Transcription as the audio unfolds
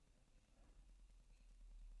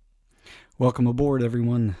Welcome aboard,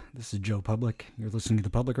 everyone. This is Joe Public. You're listening to The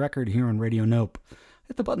Public Record here on Radio Nope. I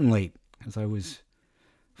hit the button late as I was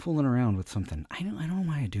fooling around with something. I don't know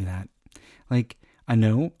why I do that. Like, I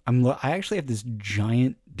know I actually have this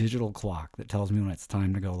giant digital clock that tells me when it's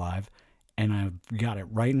time to go live, and I've got it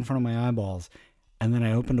right in front of my eyeballs. And then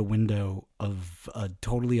I opened a window of a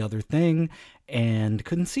totally other thing and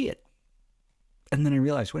couldn't see it. And then I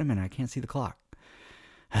realized, wait a minute, I can't see the clock.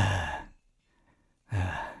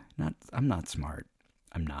 I'm not smart.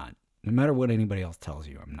 I'm not. No matter what anybody else tells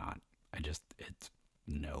you, I'm not.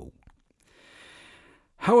 No.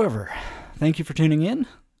 However, thank you for tuning in.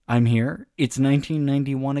 I'm here. It's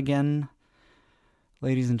 1991 again.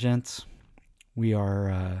 Ladies and gents, we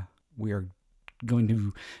are going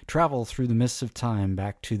to travel through the mists of time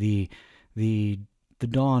back to the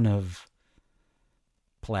dawn of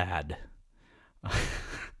plaid. The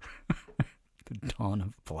dawn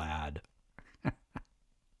of plaid.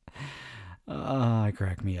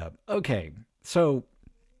 Crack me up. Okay, so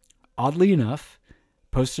oddly enough,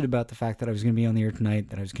 posted about the fact that I was going to be on the air tonight,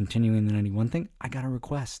 that I was continuing the 91 thing. I got a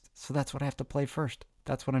request, so that's what I have to play first.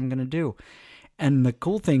 That's what I'm going to do. And the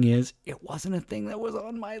cool thing is, it wasn't a thing that was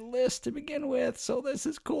on my list to begin with, so this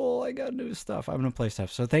is cool. I got new stuff. I'm going to play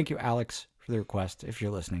stuff. So thank you, Alex, for the request, if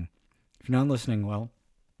you're listening. If you're not listening, well,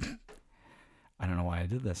 I don't know why I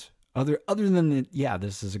did this. Other than that, yeah,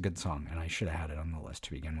 this is a good song, and I should have had it on the list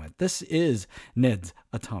to begin with. This is Ned's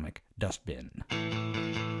Atomic Dustbin.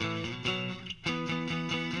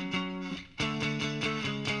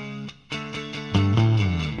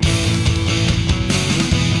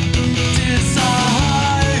 Desire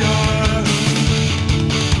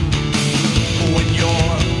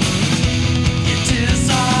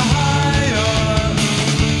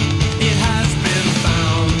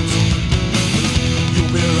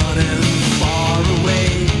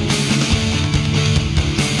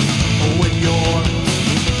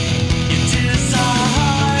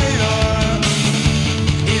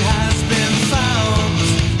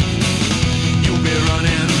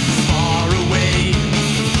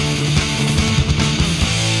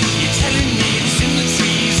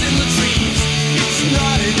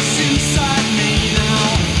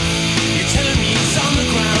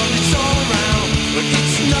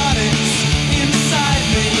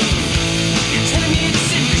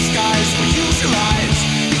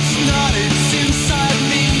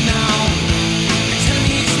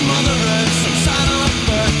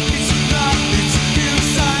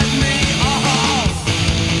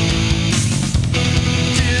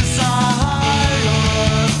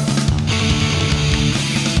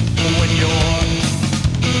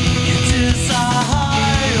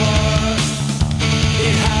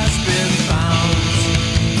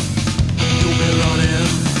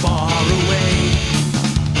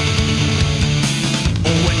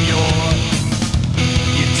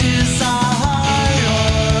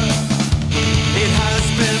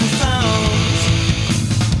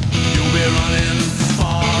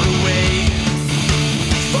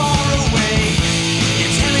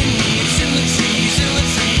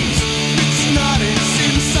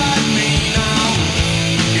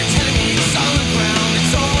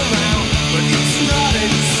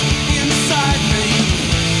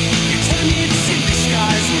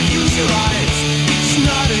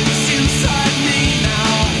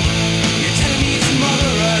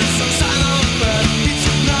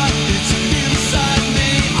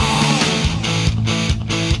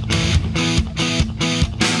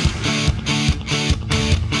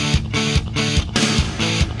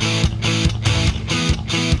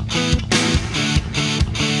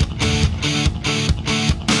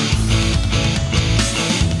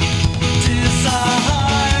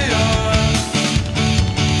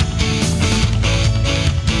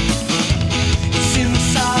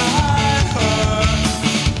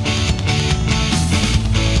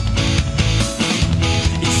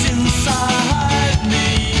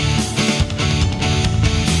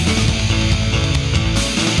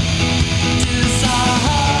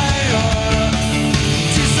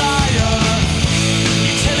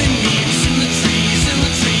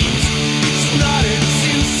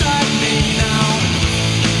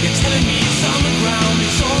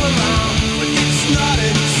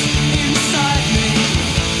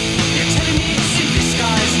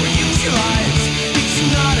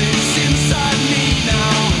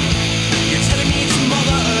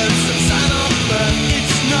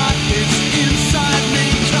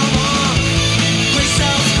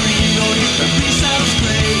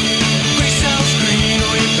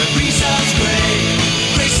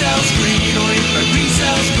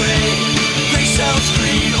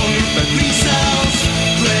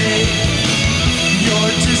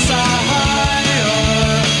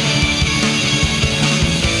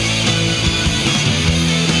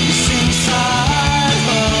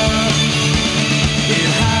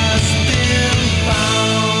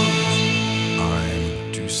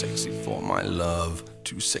my love,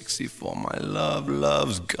 too sexy for my love.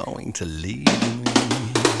 Love's going to leave me.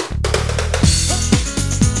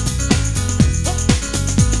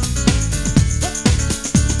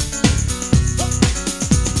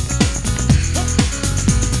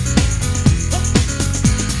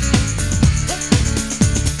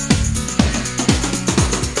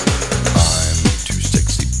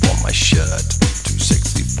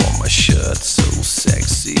 So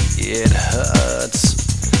sexy it hurts,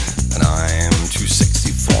 and I'm too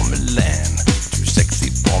sexy for Milan, too sexy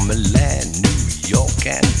for Milan, New York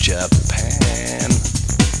and Japan.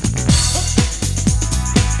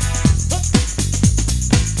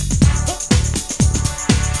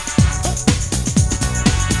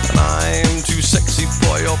 And I'm too sexy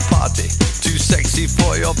for your party, too sexy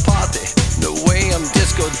for your party, no way I'm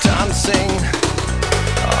disco dancing.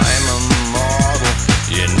 I'm a model,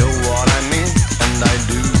 you know what I mean, and I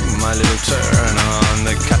do my little turn on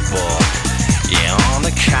the catwalk. Yeah, on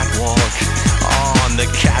the catwalk, on the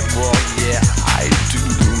catwalk. Yeah, I do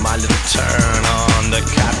my little turn on the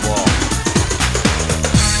catwalk.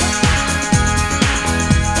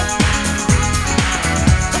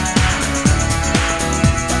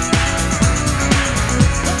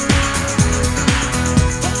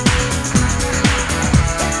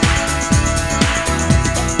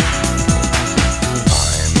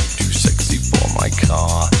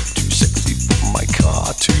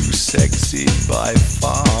 Too sexy by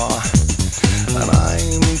far. And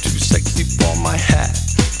I'm too sexy for my hat,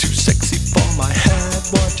 too sexy for my hat.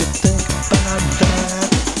 What you think about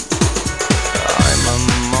that? I'm a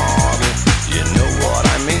model, you know what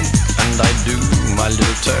I mean, and I do my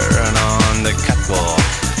little turn on the catwalk.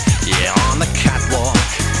 Yeah, on the catwalk,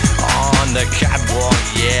 on the catwalk.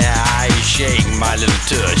 Yeah, I shake my little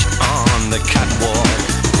tush on the catwalk.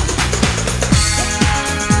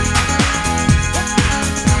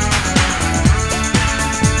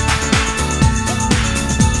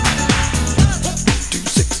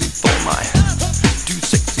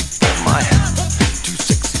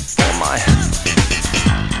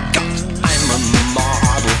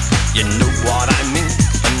 You know what I mean,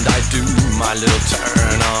 and I do my little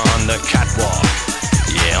turn on the catwalk.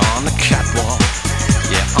 Yeah, on the catwalk.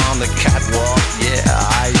 Yeah, on the catwalk. Yeah,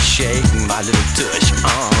 I shake my little tush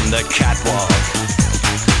on the catwalk.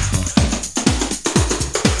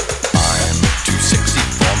 I'm too sexy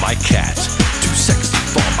for my cat, too sexy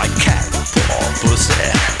for my cat. Poor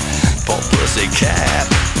pussy cat.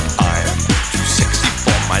 I'm too sexy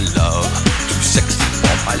for my love, too sexy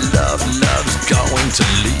for my love. Love's going to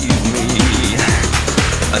leave me,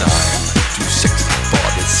 and I'm too sexy for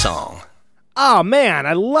this song. Oh man,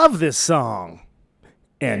 I love this song.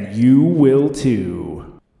 And you will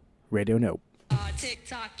too. Radio Nope.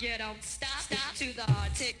 Tick-tock, you don't stop, stop to the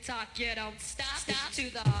hard tick-tock, you don't stop, stop to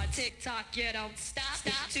the hard tick-tock, you don't stop,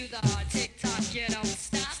 stop to the hard tick-tock, you don't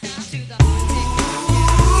stop, stop to the hard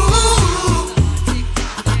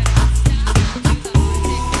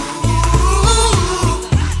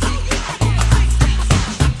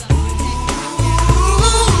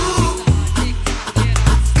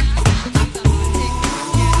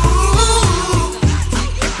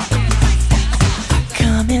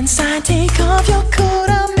inside, take off your coat,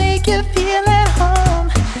 I'll make you feel at home.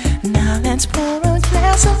 Now let's pour a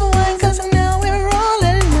glass of wine, 'cause now we're all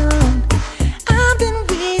alone. I've been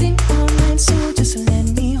waiting all night, so just let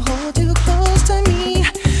me hold you close to me,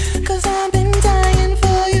 'cause I've been dying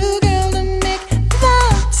for you, girl, to make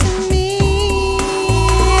love to me.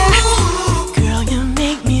 Girl, you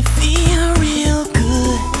make me feel real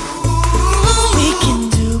good. We can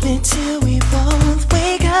do it till we both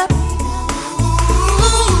wake up.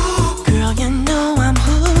 You know I'm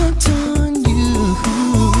hooked on you,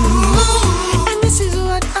 and this is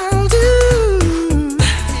what I'll do.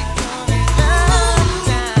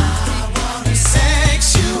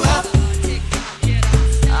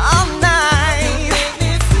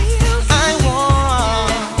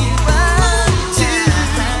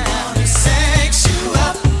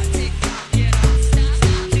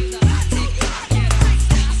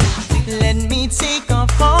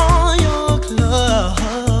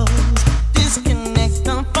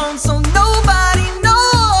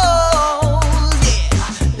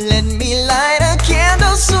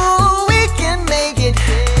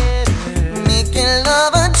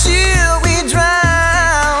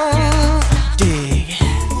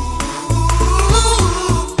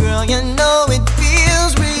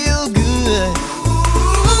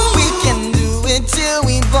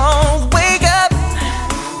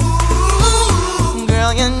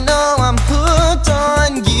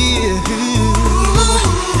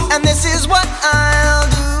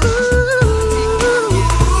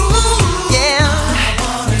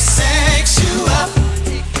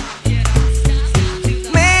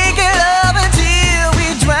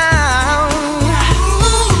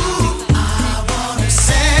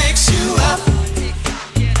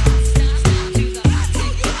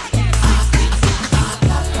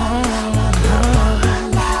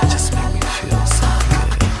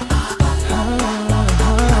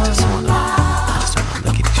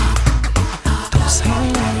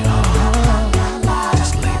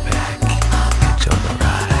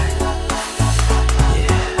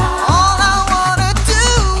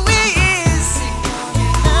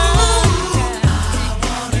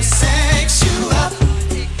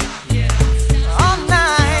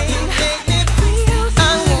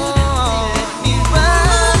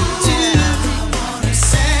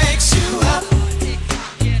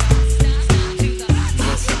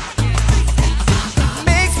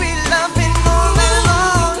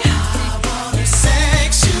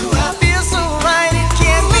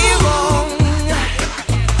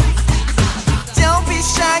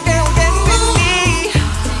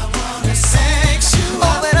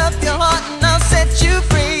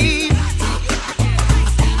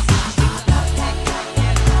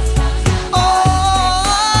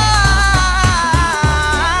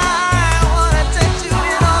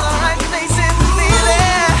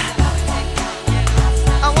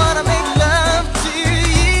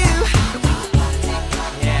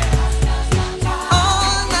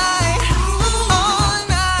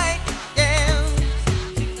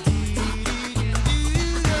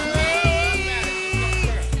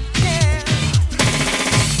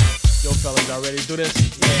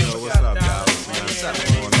 what's up, guys? What's up,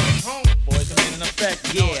 going on? Boys, I'm in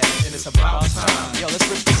effect, yeah, and it's about time. Yo, let's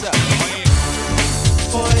rip this up.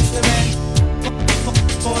 Boys the men,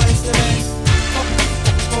 boys the men,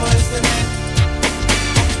 boys the men.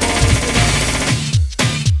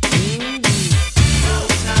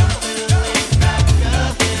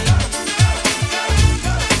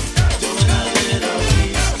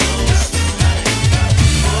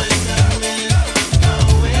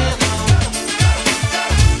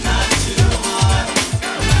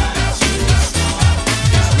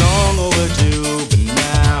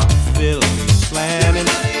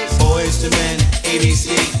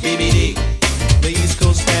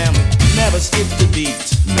 Skip the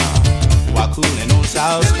beat, nah. While cooling on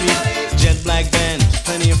South Street, jet black band,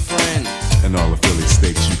 plenty of friends, And all the Philly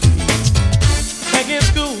steaks you can eat. back in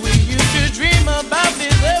school, we used to dream about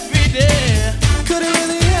this every day. Could it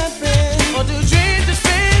really happen? Or do dreams just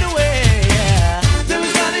fade away? Yeah. Then we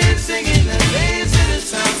started singing the lays in the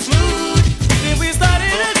sound smooth. Then we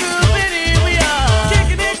started a group and here we are,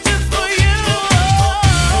 kicking it just for you.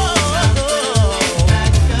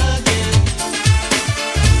 Back again,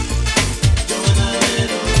 doing a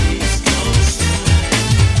little East Coast swing.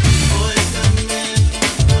 Boys come in,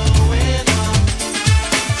 going on,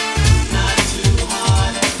 not too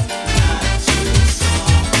hard, not too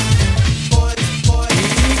soft.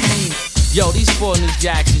 Yo, these 4 new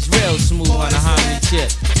jacks is real smooth on a harmony tip.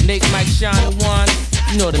 Nate, Mike, Sean, and Juan,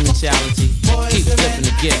 you know the mentality. Keep flipping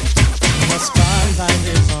the gift. The spotlight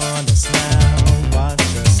is on us now. Watch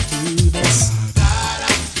us do this.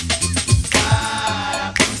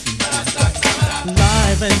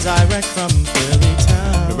 Live and direct from Philly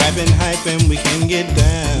town. We're rapping, hyping, we can get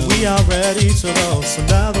down. We are ready to roll, so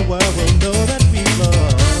now the world will know that we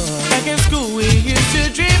love. Back in school, we used to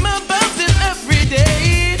dream about this every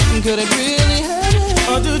day. Could it really happen?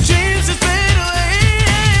 Or do dreams just fade away?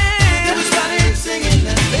 Then we started singing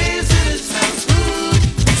that bass and it sounds smooth.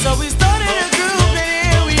 So we started a group and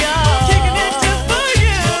here we are, kicking it just for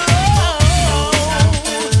you.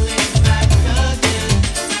 Back again,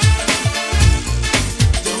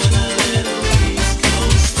 doing a little East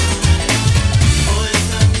Coast swing. Boys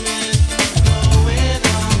come in, going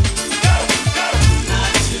on,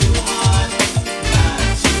 not too hard,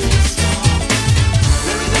 not too soft.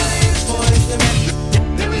 There is a lanes, boys the men.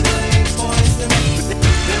 There is a lanes, boys the men.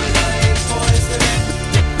 There is a lanes, boys the men.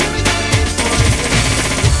 There is a lanes, boys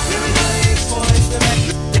the men.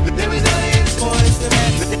 There is a lanes, boys the men. There is a lanes, boys the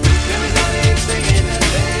men. There is a lanes, singing the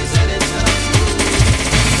lanes and it sounds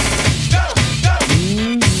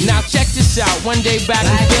smooth. Now check this out. One day back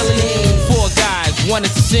in Philly, 4 guys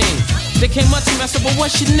wanted to sing. They came up to me, I said, well,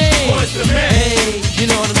 what's your name? Hey, you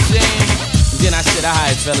know what I'm saying? And then I said, all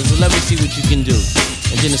right, fellas, well, let me see what you can do.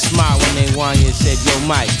 And then a smile when they won you and said, yo,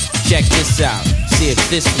 Mike, check this out. See if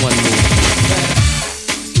this one moves.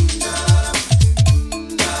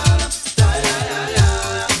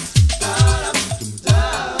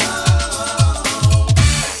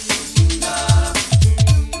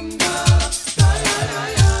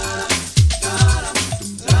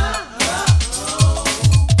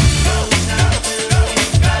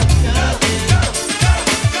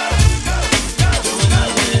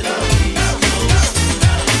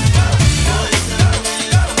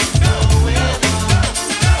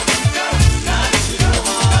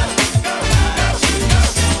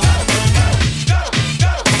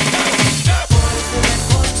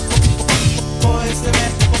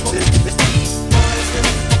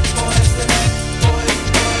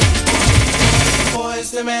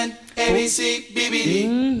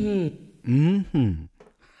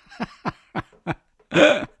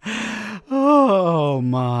 Oh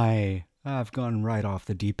my. I've gone right off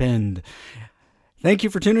the deep end. Thank you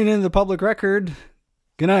for tuning in to the Public Record.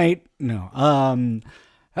 Good night. No.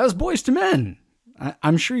 That was Boys to Men.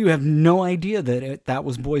 I'm sure you have no idea that that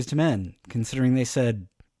was Boys to Men, considering they said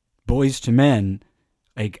Boys to Men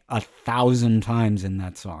like 1,000 times in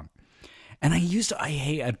that song. And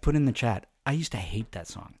I put in the chat, I used to hate that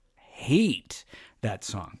song. Hate that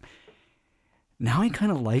song. Now I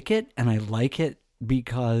kind of like it, and I like it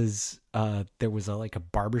because there was a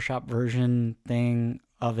barbershop version thing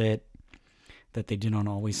of it that they did on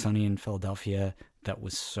Always Sunny in Philadelphia that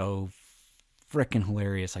was so freaking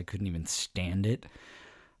hilarious I couldn't even stand it,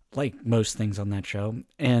 like most things on that show.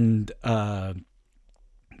 And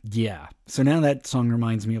yeah, so now that song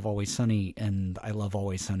reminds me of Always Sunny, and I love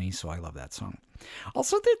Always Sunny, so I love that song.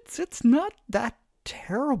 Also, it's not that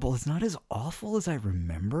terrible. It's not as awful as I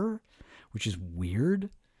remember, which is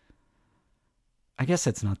weird. I guess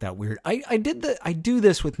that's not that weird. I do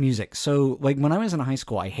this with music. So like when I was in high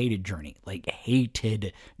school, I hated Journey. Like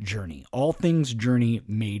hated Journey. All things Journey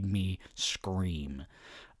made me scream.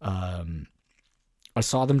 I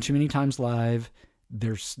saw them too many times live.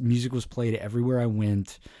 Their music was played everywhere I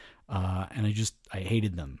went. And I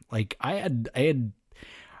hated them. Like I had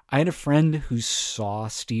a friend who saw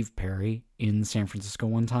Steve Perry in San Francisco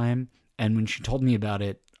one time. And when she told me about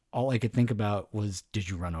it, all I could think about was, did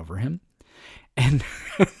you run over him? And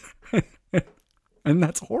and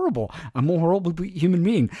that's horrible. I'm a horrible human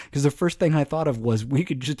being because the first thing I thought of was we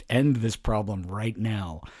could just end this problem right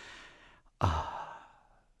now.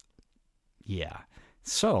 Yeah.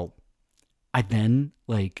 So I then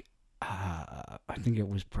I think it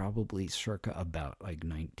was probably circa about like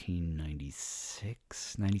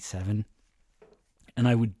 1996, 97. And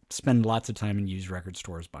I would spend lots of time in used record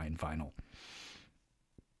stores buying vinyl.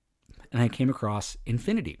 And I came across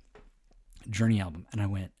Infinity, Journey album, and I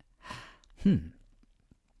went, I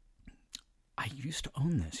used to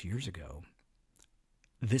own this years ago.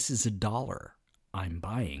 This is $1. I'm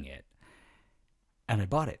buying it. And I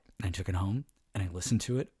bought it. And I took it home, and I listened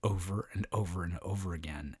to it over and over and over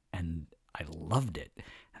again, and I loved it.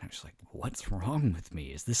 And I was like, what's wrong with me?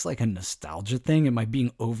 Is this like a nostalgia thing? Am I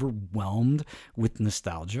being overwhelmed with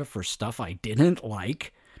nostalgia for stuff I didn't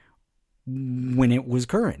like when it was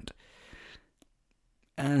current?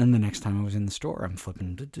 And the next time I was in the store, I'm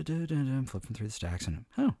flipping through the stacks, and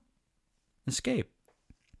Escape.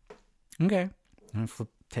 Okay. And I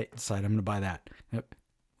decide I'm going to buy that.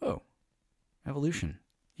 Oh, Evolution.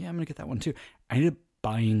 Yeah, I'm going to get that one too. I ended up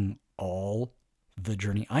buying all the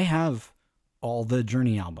Journey. I have all the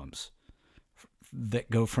Journey albums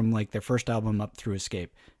that go from like their first album up through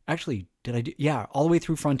Escape. Actually, did I do? Yeah, all the way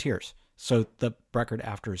through Frontiers. So the record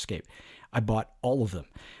after Escape. I bought all of them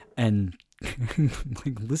and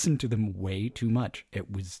like listened to them way too much.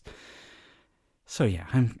 It was so yeah,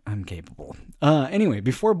 I'm capable. Anyway,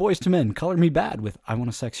 before Boys to Men, Color Me Bad with I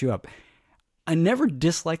Wanna Sex You Up. I never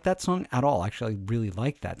disliked that song at all. Actually, I really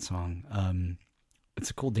like that song. It's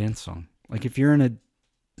a cool dance song. Like if you're in a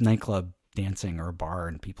nightclub dancing or a bar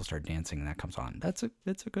and people start dancing and that comes on, that's a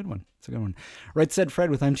good one. It's a good one. Right Said Fred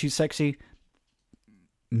with I'm Too Sexy.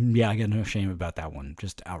 Yeah, I got no shame about that one.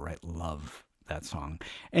 Just outright love that song.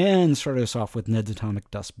 And started us off with Ned's Atomic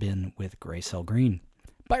Dustbin with Gray Cell Green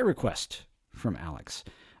by request from Alex.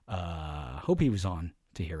 Hope he was on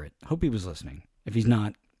to hear it. Hope he was listening. If he's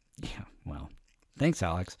not, yeah, well, thanks,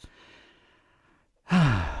 Alex.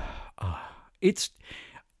 It's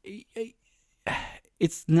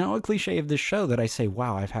now a cliche of this show that I say,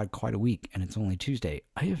 wow, I've had quite a week, and it's only Tuesday.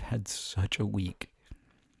 I have had such a week.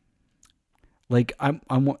 Like I'm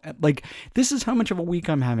like, this is how much of a week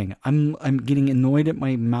I'm having. I'm getting annoyed at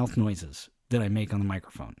my mouth noises that I make on the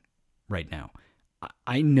microphone right now.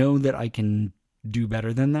 I know that I can do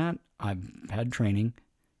better than that. I've had training,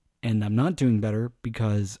 and I'm not doing better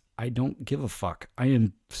because I don't give a fuck. I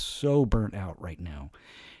am so burnt out right now,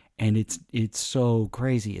 and it's so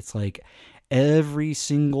crazy. It's like every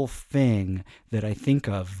single thing that I think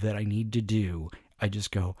of that I need to do, I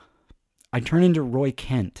turn into Roy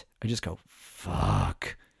Kent. I just go,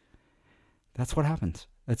 fuck. That's what happens.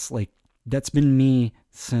 That's been me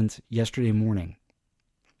since yesterday morning.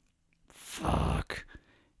 Fuck.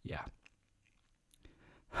 Yeah.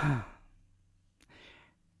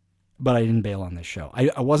 But I didn't bail on this show.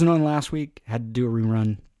 I wasn't on last week. Had to do a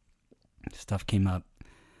rerun. Stuff came up.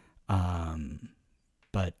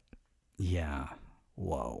 But yeah.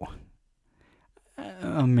 Whoa.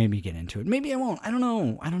 I'll maybe get into it. Maybe I won't. I don't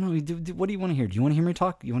know. What do you want to hear? Do you want to hear me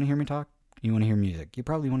talk? You want to hear me talk? You want to hear music? You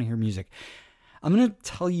probably want to hear music. I'm going to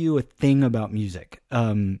tell you a thing about music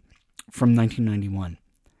from 1991.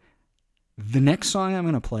 The next song I'm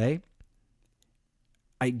going to play,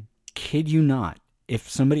 I kid you not, if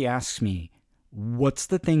somebody asks me, what's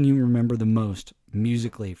the thing you remember the most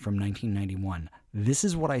musically from 1991? This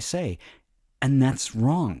is what I say, and that's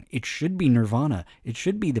wrong. It should be Nirvana. It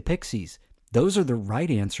should be the Pixies. Those are the right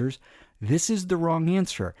answers. This is the wrong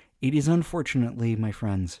answer. It is unfortunately, my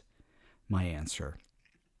friends, my answer.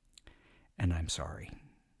 And I'm sorry.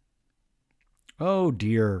 Oh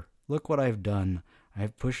dear, look what I've done.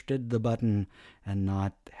 I've pushed the button and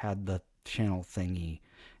not had the channel thingy.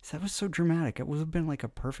 So that was so dramatic. It would have been like a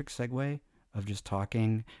perfect segue of just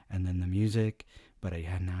talking and then the music. But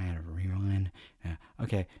now I had to rewind. Yeah.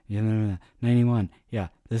 Okay, 91. Yeah,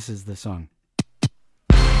 this is the song.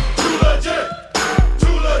 Too legit to quit.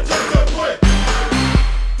 Too legit to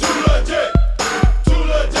quit. Too legit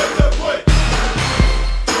to quit.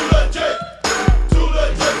 Too legit to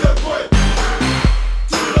quit.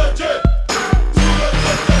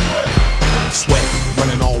 Sweat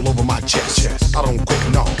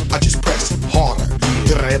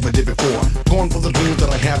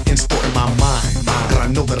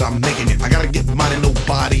but I'm making it. I gotta get mine and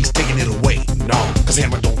nobody's taking it away. No, cause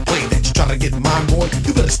Hammer don't play that. You try to get mine, boy,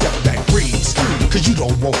 you better step back, freeze. Cause you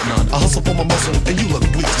don't want none. I hustle for my muscle and you look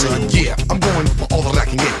weak, son. Yeah, I'm going for all that I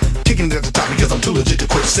can get. Kicking it at the top because I'm too legit to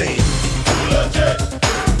quit saying. Too legit to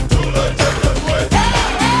quit.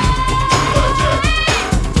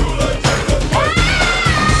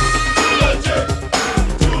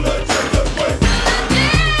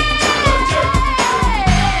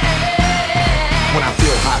 When I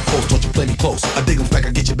feel high close, don't you play me close. I dig 'em back,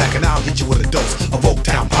 I get you back, and I'll hit you with a dose of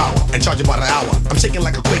Oaktown power and charge you by the hour. I'm shaking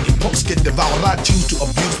like a quake and punks get devoured. I choose to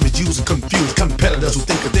abuse, misuse, and confuse competitors who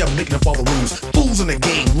think that they're making up all the rules. Fools in the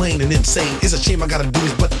game, lame and insane. It's a shame I gotta do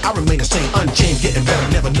this, but I remain the same. Unchained, getting better,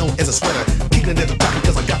 never known as a sweater. Keeping it at the top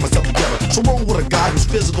because I got myself together. So roll with a guy who's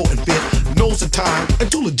physical and fit, knows the time,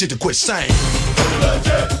 and too legit to quit saying. Too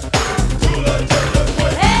legit to quit.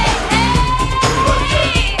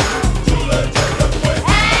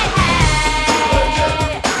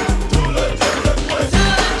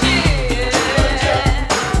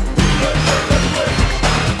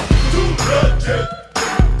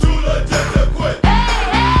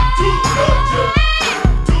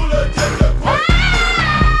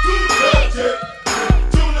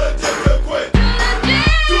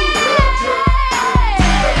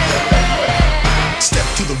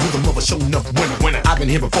 Been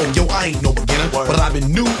here before, yo, I ain't no beginner, but I've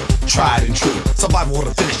been new, tried and true. Survival of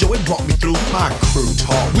the finish, yo, it brought me through. My crew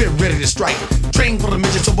talk, we're ready to strike. Train for the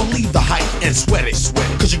mission, so believe the hype and sweat it,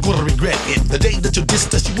 cause you're gonna regret it. The day that you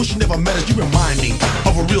dissed us, you wish you never met us. You remind me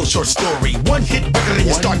of a real short story. One hit record and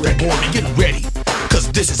you start that boring. Get ready, cause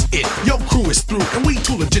this is it. Your crew is through, and we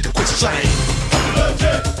too legit to quit saying. Too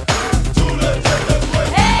legit to quit.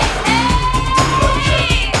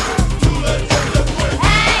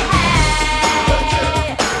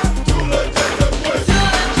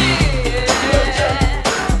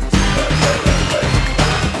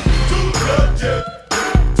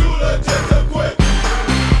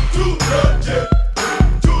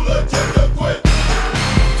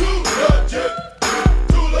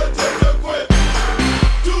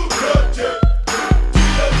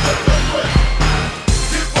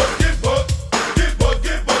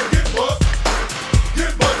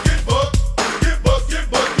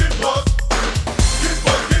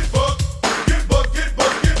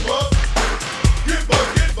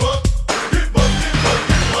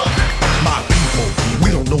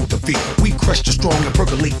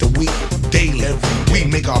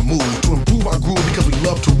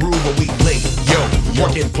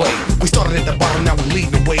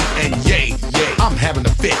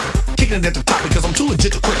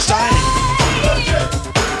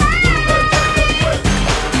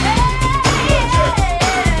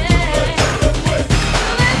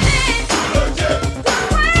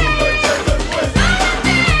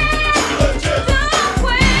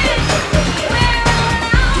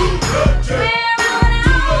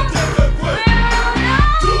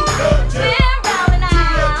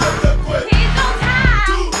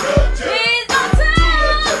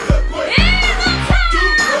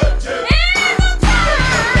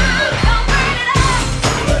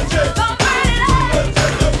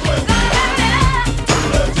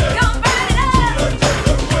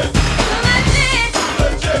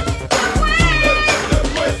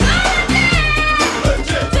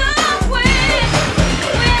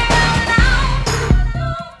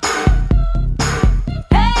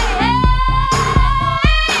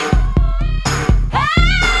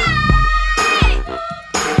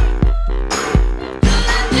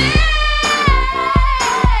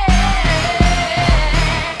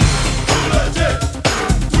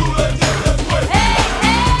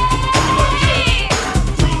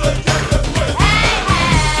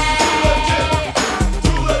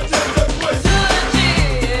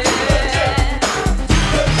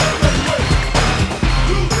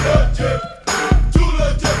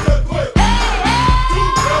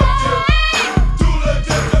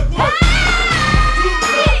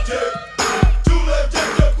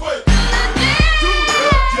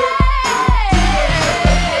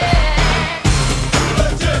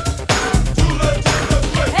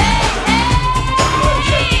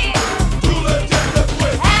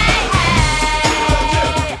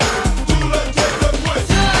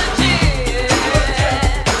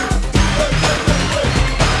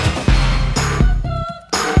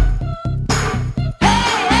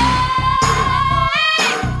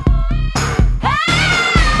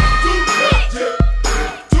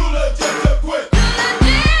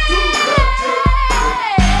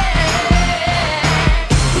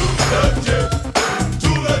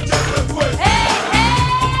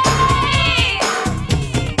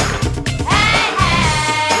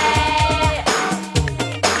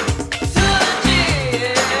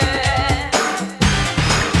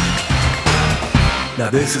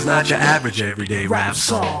 this is not your average everyday rap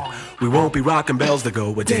song. We won't be rocking bells that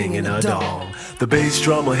go a ding and a dong. The bass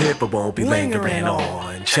drum or hip hop won't be lingering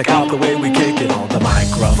on. Check out the way we kick it on the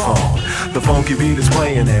microphone. The funky beat is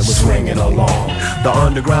playing and we're swinging along. The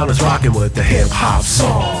underground is rocking with the hip hop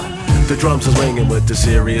song. The drums are ringing with the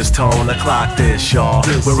serious tone. The clock this, y'all.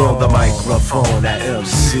 We're on the microphone at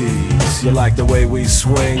MCs. You like the way we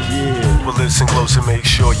swing? Yeah. Well, listen close and make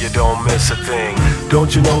sure you don't miss a thing.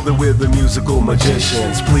 Don't you know that we're the musical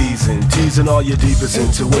magicians? Pleasing, teasing all your deepest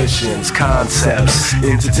intuitions, concepts,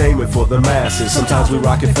 entertainment for the masses. Sometimes we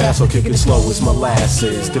rock it fast or kick it slow as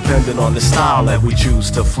molasses. Depending on the style that we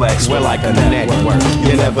choose to flex. We're like a network.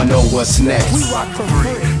 You never know what's next. We rock for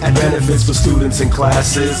free. At benefits for students and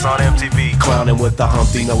classes. On MTV, clowning with the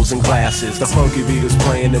Humpty nose and glasses. The funky beat is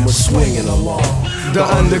playing and we're swinging along. The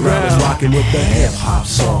underground is rocking with the hip hop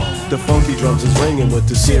song. The funky drums is ringing with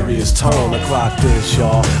the serious tone. The clock this,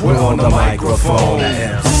 y'all. We're on the microphone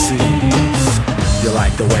at MCs. You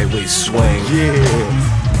like the way we swing?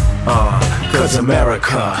 Yeah. Cause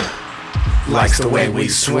America likes the way we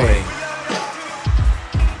swing.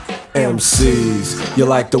 MCs, you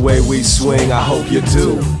like the way we swing? I hope you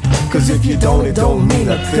do. Cause if you don't, it don't mean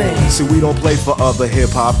a thing. See, we don't play for other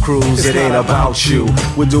hip-hop crews. It ain't about you.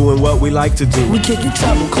 We're doing what we like to do. We kick it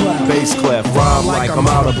treble clef, Bass clef, rhyme like I'm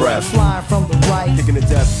out of breath. fly from the right. Kicking the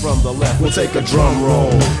death from the left. We'll take a drum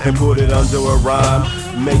roll and put it under a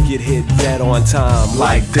rhyme. Make it hit dead on time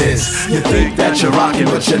like this. You think that you're rocking,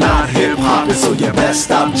 but you're not hip-hopping. So you best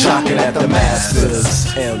stop jocking at the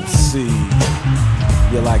masters. MC,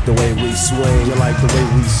 you like the way we swing? You like the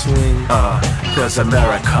way we swing? Cause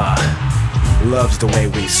America loves the way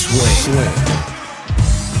we swing.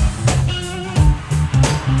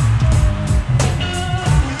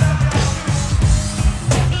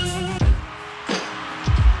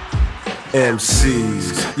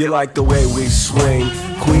 MCs, you like the way we swing?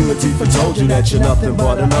 Queen Latifah told you that you're nothing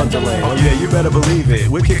but an underling. Oh yeah, you better believe it.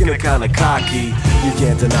 We're kicking it kinda cocky. You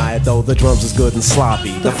can't deny it though, the drums is good and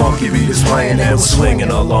sloppy. The funky beat is playing and we're swinging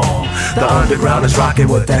along. The underground is rocking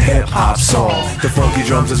with the hip hop song. The funky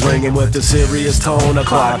drums is ringing with the serious tone. The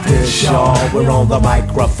clock this, y'all. We're on the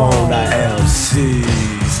microphone at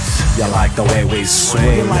MCs. You like the way we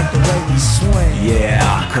swing? You like the way we swing.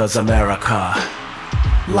 Yeah, cause America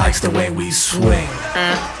likes the way we swing.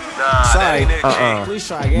 Sorry, Please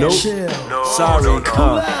try again. Nope. Chill. Sorry,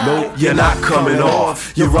 nope, you're not coming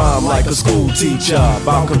off. You rhyme like a school teacher,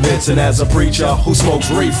 about convincing as a preacher who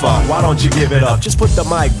smokes reefer. Why don't you give it up? Just put the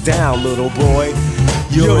mic down, little boy.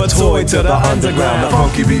 You're a toy to the underground. The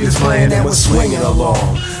funky beat is playing and we're swinging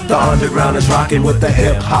along. The underground is rocking with the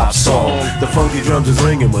hip hop song. The funky drums is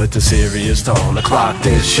ringing with the serious tone. The clock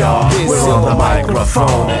this, y'all. We're on the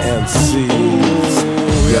microphone at MCs.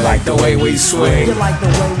 You like the way we swing? You like the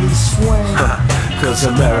way we swing. Cause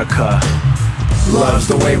America loves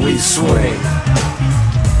the way we swing.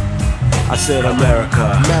 I said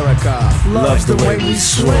America loves the way we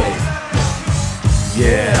swing.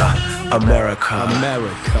 Yeah, America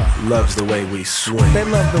loves the way we swing. They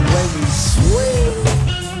love the way we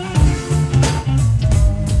swing.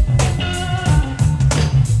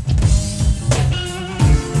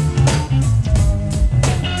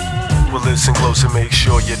 Well, listen close and make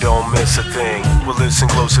sure you don't miss a thing. Well, listen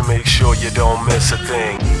close and make sure you don't miss a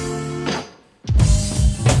thing.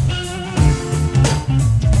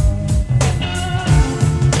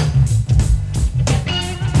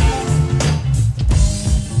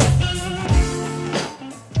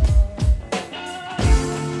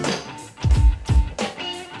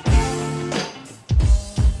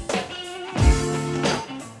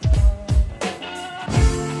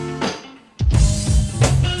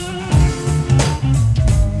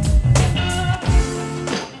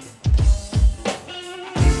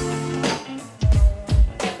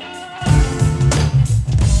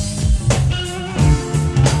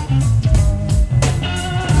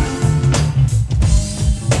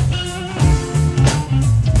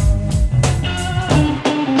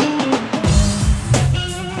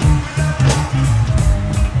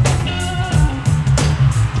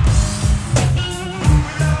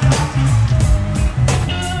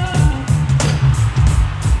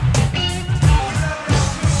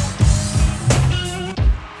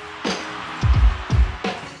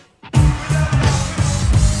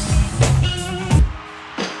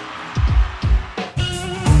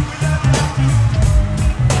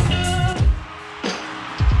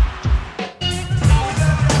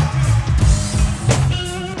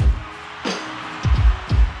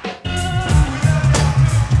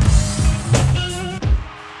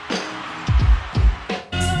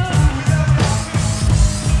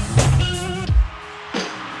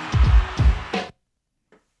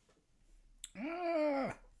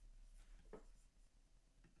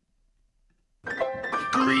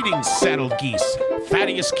 young saddle geese.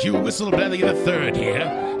 Thaddeus Q. Whistlebelly III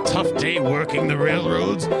here. Tough day working the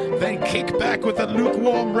railroads, then kick back with a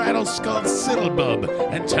lukewarm rattle-skulled siddlebub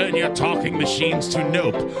and turn your talking machines to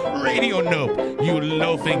nope. Radio nope, you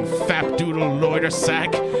loafing fap-doodle loiter sack.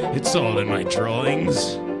 It's all in my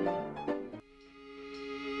drawings.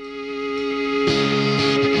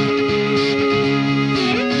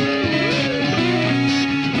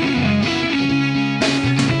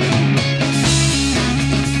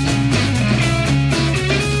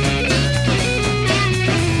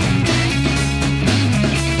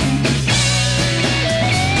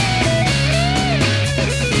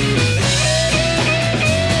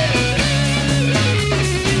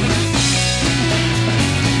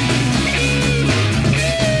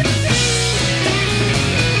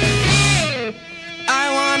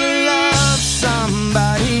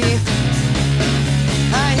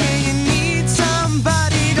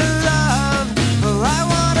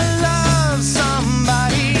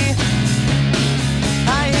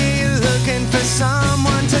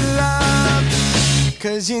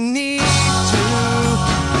 Cause you need to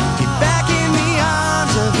get back in the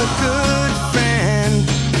arms of a good friend.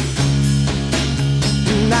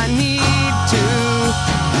 And I need to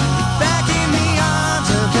get back in the arms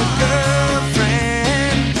of a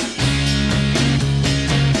girlfriend.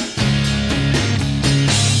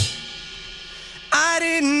 I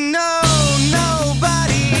didn't know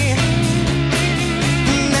nobody,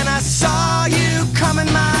 and then I saw you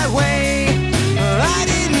coming my way. I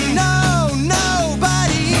didn't know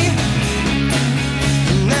nobody,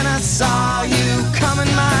 and then I saw you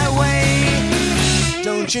coming my way.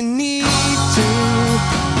 Don't you need to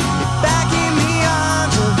get back in the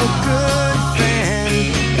arms of a good friend?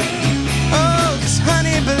 Oh, 'cause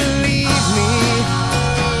honey, believe me,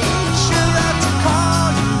 I'd sure love to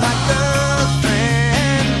call you my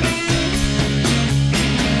girlfriend.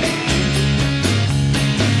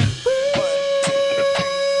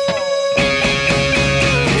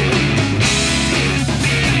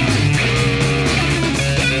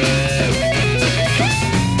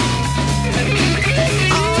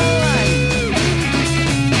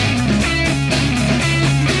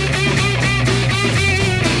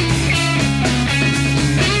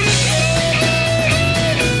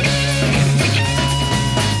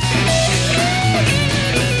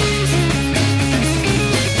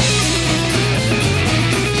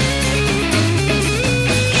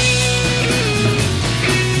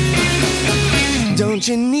 Don't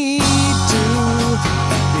you need to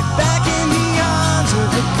be back in the arms of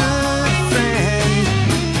a good friend?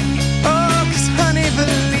 Oh, 'cause honey,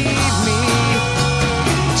 believe me,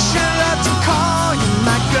 I'd sure love to call you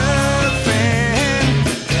my girlfriend.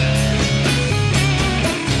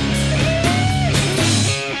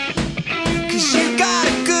 'Cause you got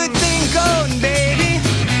a good thing going, baby.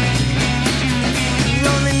 You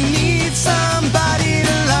only need somebody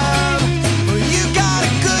to love. Well, you got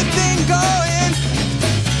a good thing going.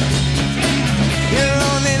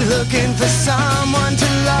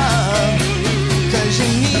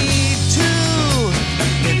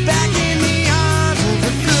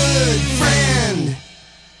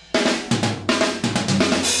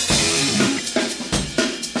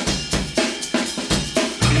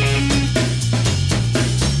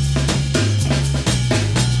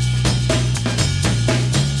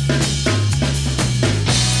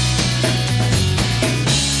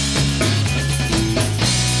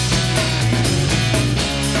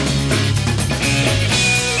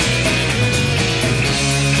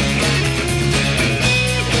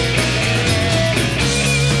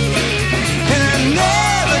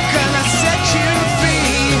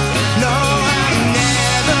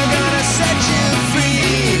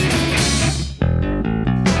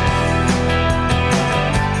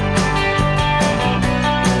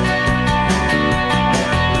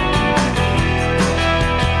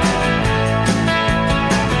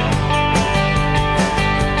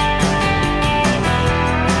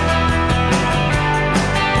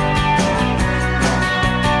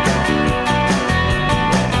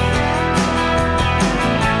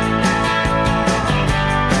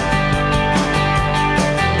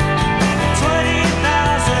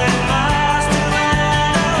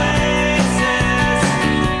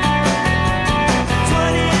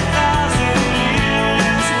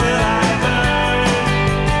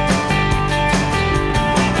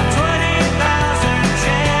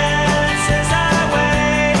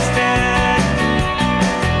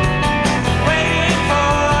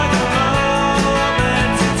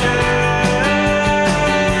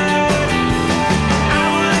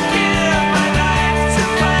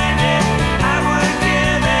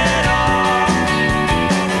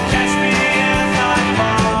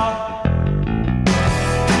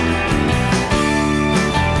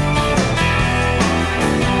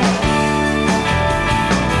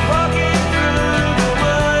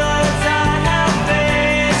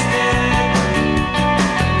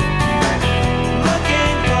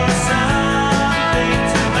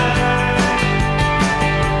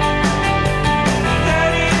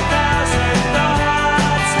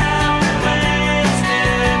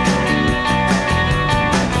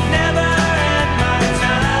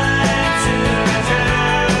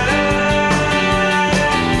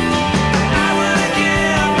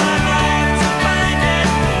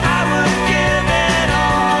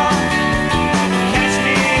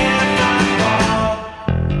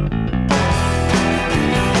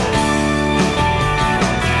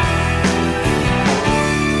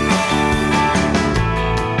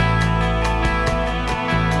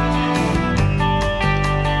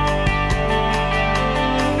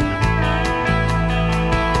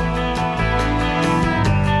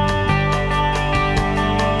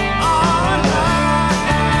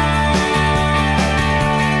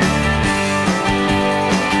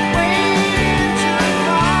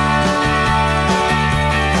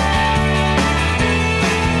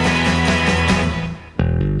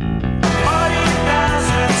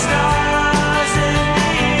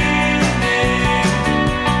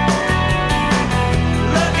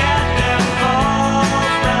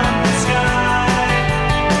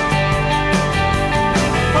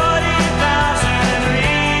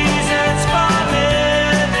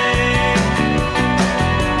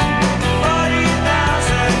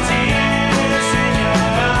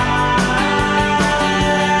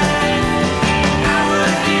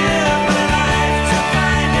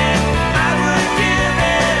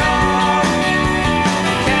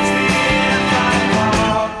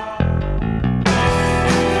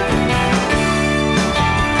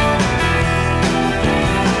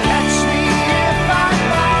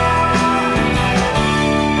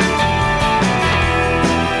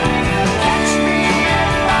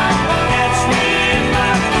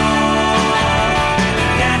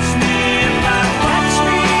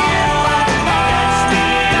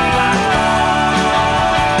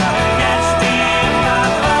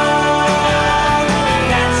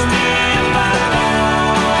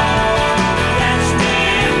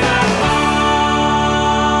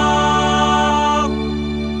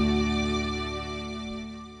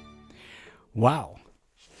 Wow.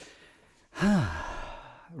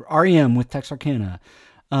 REM with Texarkana.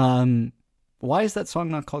 Why is that song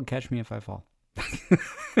not called Catch Me If I Fall?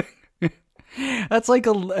 It's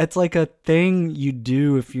like a thing you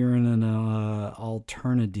do if you're in an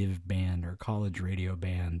alternative band or college radio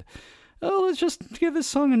band. Oh, let's just give this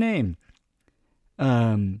song a name.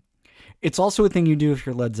 It's also a thing you do if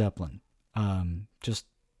you're Led Zeppelin. Just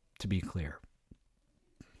to be clear.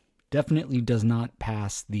 Definitely does not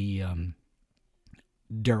pass the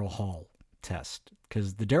Daryl Hall test,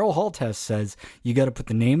 because the Daryl Hall test says you got to put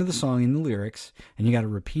the name of the song in the lyrics and you got to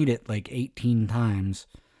repeat it like 18 times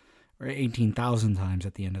or 18,000 times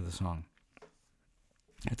at the end of the song.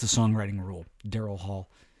 It's a songwriting rule. Daryl Hall.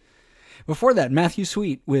 Before that, Matthew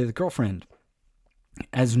Sweet with Girlfriend.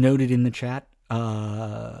 As noted in the chat,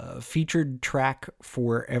 featured track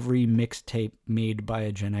for every mixtape made by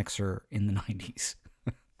a Gen Xer in the 90s.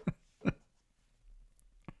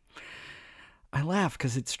 I laugh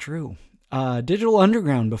because it's true. Digital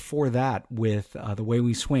Underground before that with The Way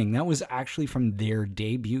We Swing. That was actually from their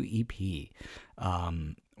debut EP,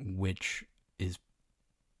 which is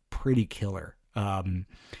pretty killer. When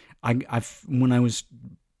I was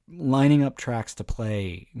lining up tracks to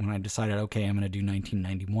play, when I decided, okay, I'm going to do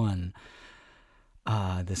 1991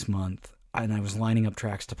 this month, and I was lining up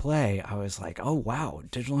tracks to play, I was like, oh, wow,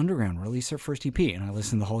 Digital Underground released their first EP. And I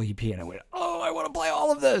listened to the whole EP, and I went, oh, I want to play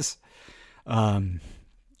all of this.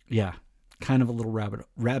 Yeah, kind of a little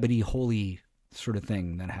rabbity holy sort of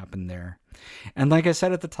thing that happened there. And like I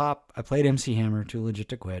said at the top, I played MC Hammer, Too Legit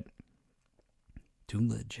to Quit. Too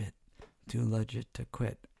legit to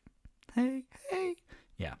quit. Hey.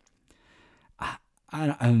 Yeah. I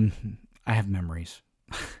have memories.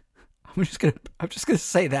 I'm just gonna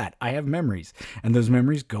say that I have memories, and those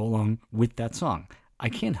memories go along with that song. I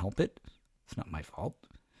can't help it. It's not my fault.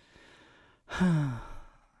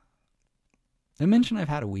 I mentioned I've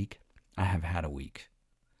had a week. I have had a week.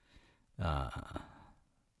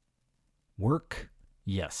 Work,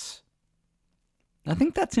 yes. I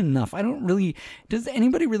think that's enough. Does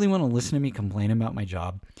anybody really want to listen to me complain about my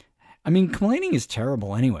job? I mean, complaining is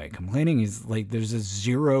terrible anyway. Complaining is like, there's a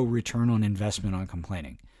zero return on investment on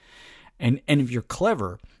complaining. And if you're a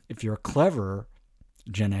clever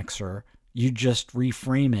Gen Xer, you just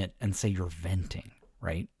reframe it and say you're venting,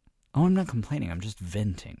 right? Oh, I'm not complaining. I'm just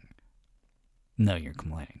venting. No, you're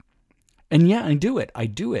complaining. And yeah, I do it. I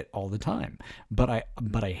do it all the time. But I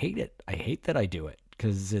hate it. I hate that I do it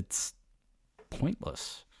because it's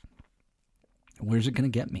pointless. Where's it going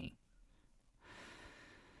to get me?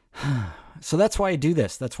 So that's why I do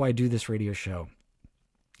this. That's why I do this radio show.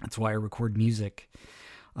 That's why I record music.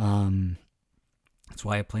 That's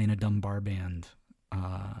why I play in a dumb bar band.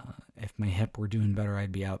 If my hip were doing better,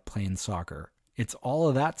 I'd be out playing soccer. It's all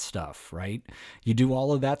of that stuff, right? You do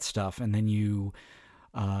all of that stuff, and then you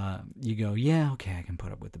go, yeah, okay, I can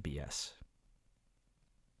put up with the BS.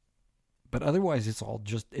 But otherwise, it's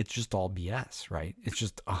just all BS, right? It's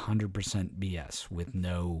just 100% BS with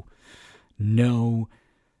no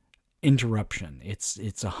interruption. It's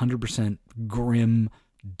 100% grim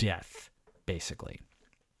death, basically.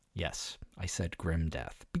 Yes, I said grim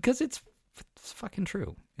death because it's fucking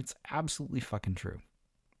true. It's absolutely fucking true.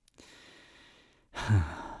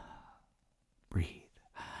 Breathe.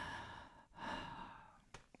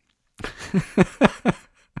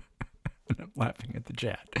 I'm laughing at the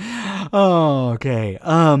chat. Oh, okay.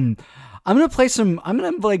 I'm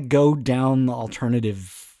gonna go down the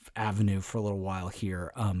alternative avenue for a little while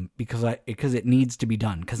here, because it needs to be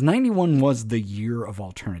done. Because 91 was the year of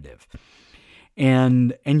alternative.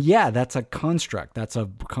 And yeah, that's a construct. That's a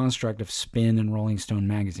construct of Spin and Rolling Stone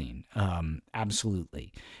magazine.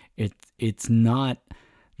 Absolutely. It's not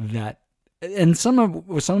that, and some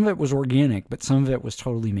of it was organic, but some of it was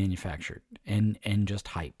totally manufactured and just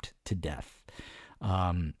hyped to death.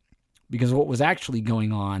 Because what was actually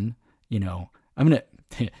going on, I'm going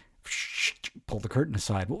to pull the curtain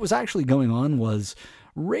aside. What was actually going on was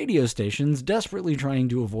radio stations desperately trying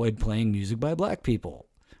to avoid playing music by black people,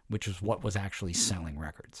 which was what was actually selling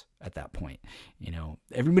records at that point.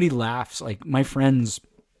 Everybody laughs. Like my friends,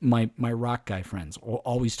 my rock guy friends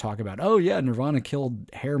always talk about, oh yeah, Nirvana killed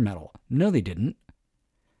hair metal. No, they didn't.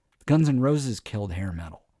 Guns N' Roses killed hair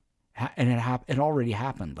metal. And it already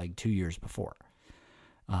happened like 2 years before.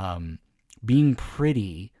 Being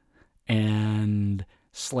pretty and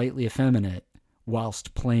slightly effeminate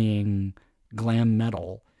whilst playing glam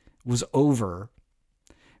metal was over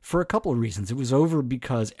for a couple of reasons. It was over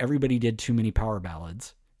because everybody did too many power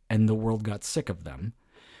ballads and the world got sick of them.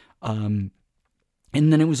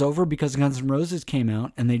 And then it was over because Guns N' Roses came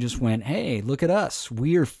out and they just went, hey, look at us.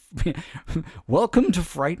 We're welcome to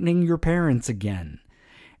frightening your parents again.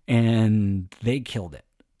 And they killed it.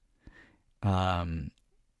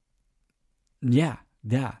 Yeah,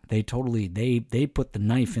 they totally, they put the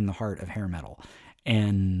knife in the heart of hair metal.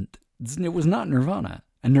 And it was not Nirvana.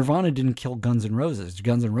 And Nirvana didn't kill Guns N' Roses.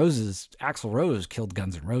 Guns N' Roses, Axl Rose killed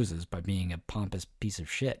Guns N' Roses by being a pompous piece of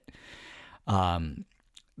shit.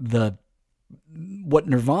 What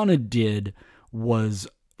Nirvana did was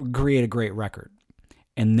create a great record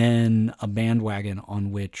and then a bandwagon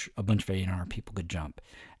on which a bunch of A&R people could jump,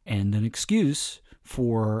 and an excuse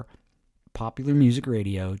for popular music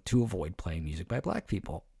radio to avoid playing music by black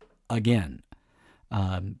people again,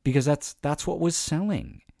 because that's what was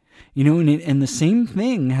selling. You know, and the same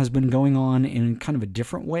thing has been going on in kind of a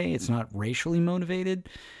different way. It's not racially motivated.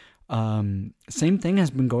 Same thing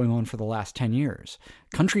has been going on for the last 10 years.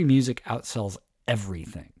 Country music outsells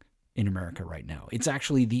everything in America right now. It's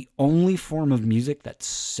actually the only form of music that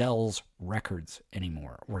sells records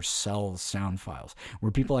anymore, or sells sound files,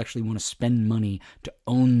 where people actually want to spend money to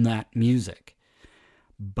own that music.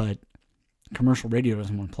 But commercial radio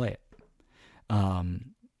doesn't want to play it.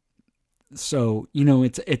 So, you know,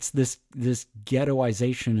 it's this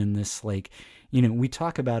ghettoization and this, like, you know, we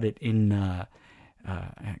talk about it in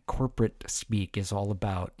corporate speak is all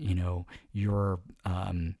about, you know, your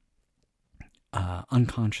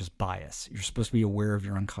unconscious bias. You're supposed to be aware of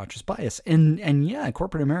your unconscious bias. And yeah,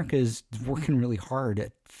 corporate America is working really hard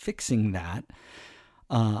at fixing that.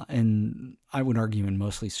 And I would argue in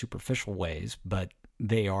mostly superficial ways, but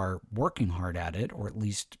they are working hard at it, or at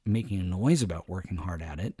least making a noise about working hard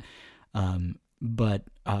at it. But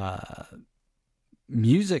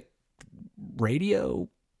music, radio,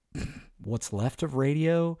 what's left of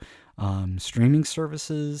radio, streaming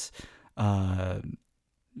services, to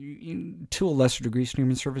a lesser degree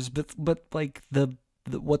streaming services, but like the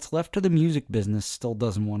what's left of the music business still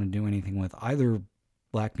doesn't want to do anything with either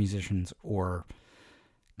black musicians or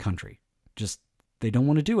country. Just, they don't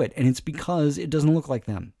want to do it. And it's because it doesn't look like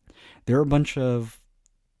them. They're a bunch of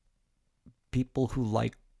people who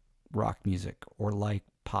like rock music or like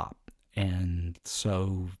pop. And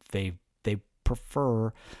so they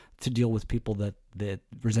prefer to deal with people that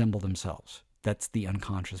resemble themselves. That's the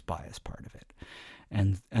unconscious bias part of it.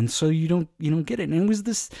 And so you don't get it. And it was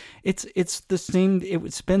this, it's the same,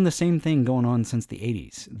 it's been the same thing going on since the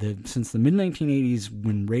 80s. Since the mid-1980s,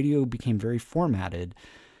 when radio became very formatted,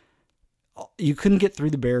 you couldn't get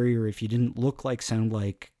through the barrier if you didn't look like, sound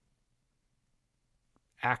like,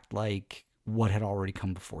 act like what had already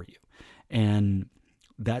come before you. And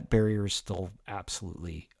that barrier is still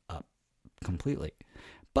absolutely up completely.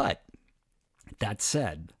 But that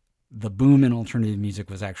said, the boom in alternative music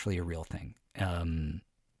was actually a real thing.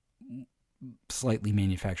 Slightly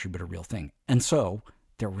manufactured, but a real thing. And so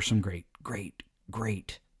there were some great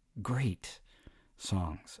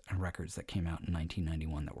songs and records that came out in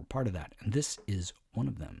 1991 that were part of that. And this is one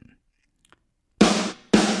of them.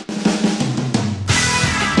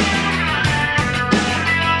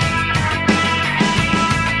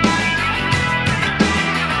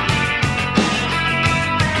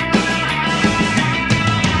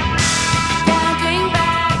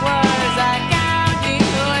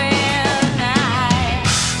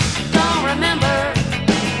 Don't remember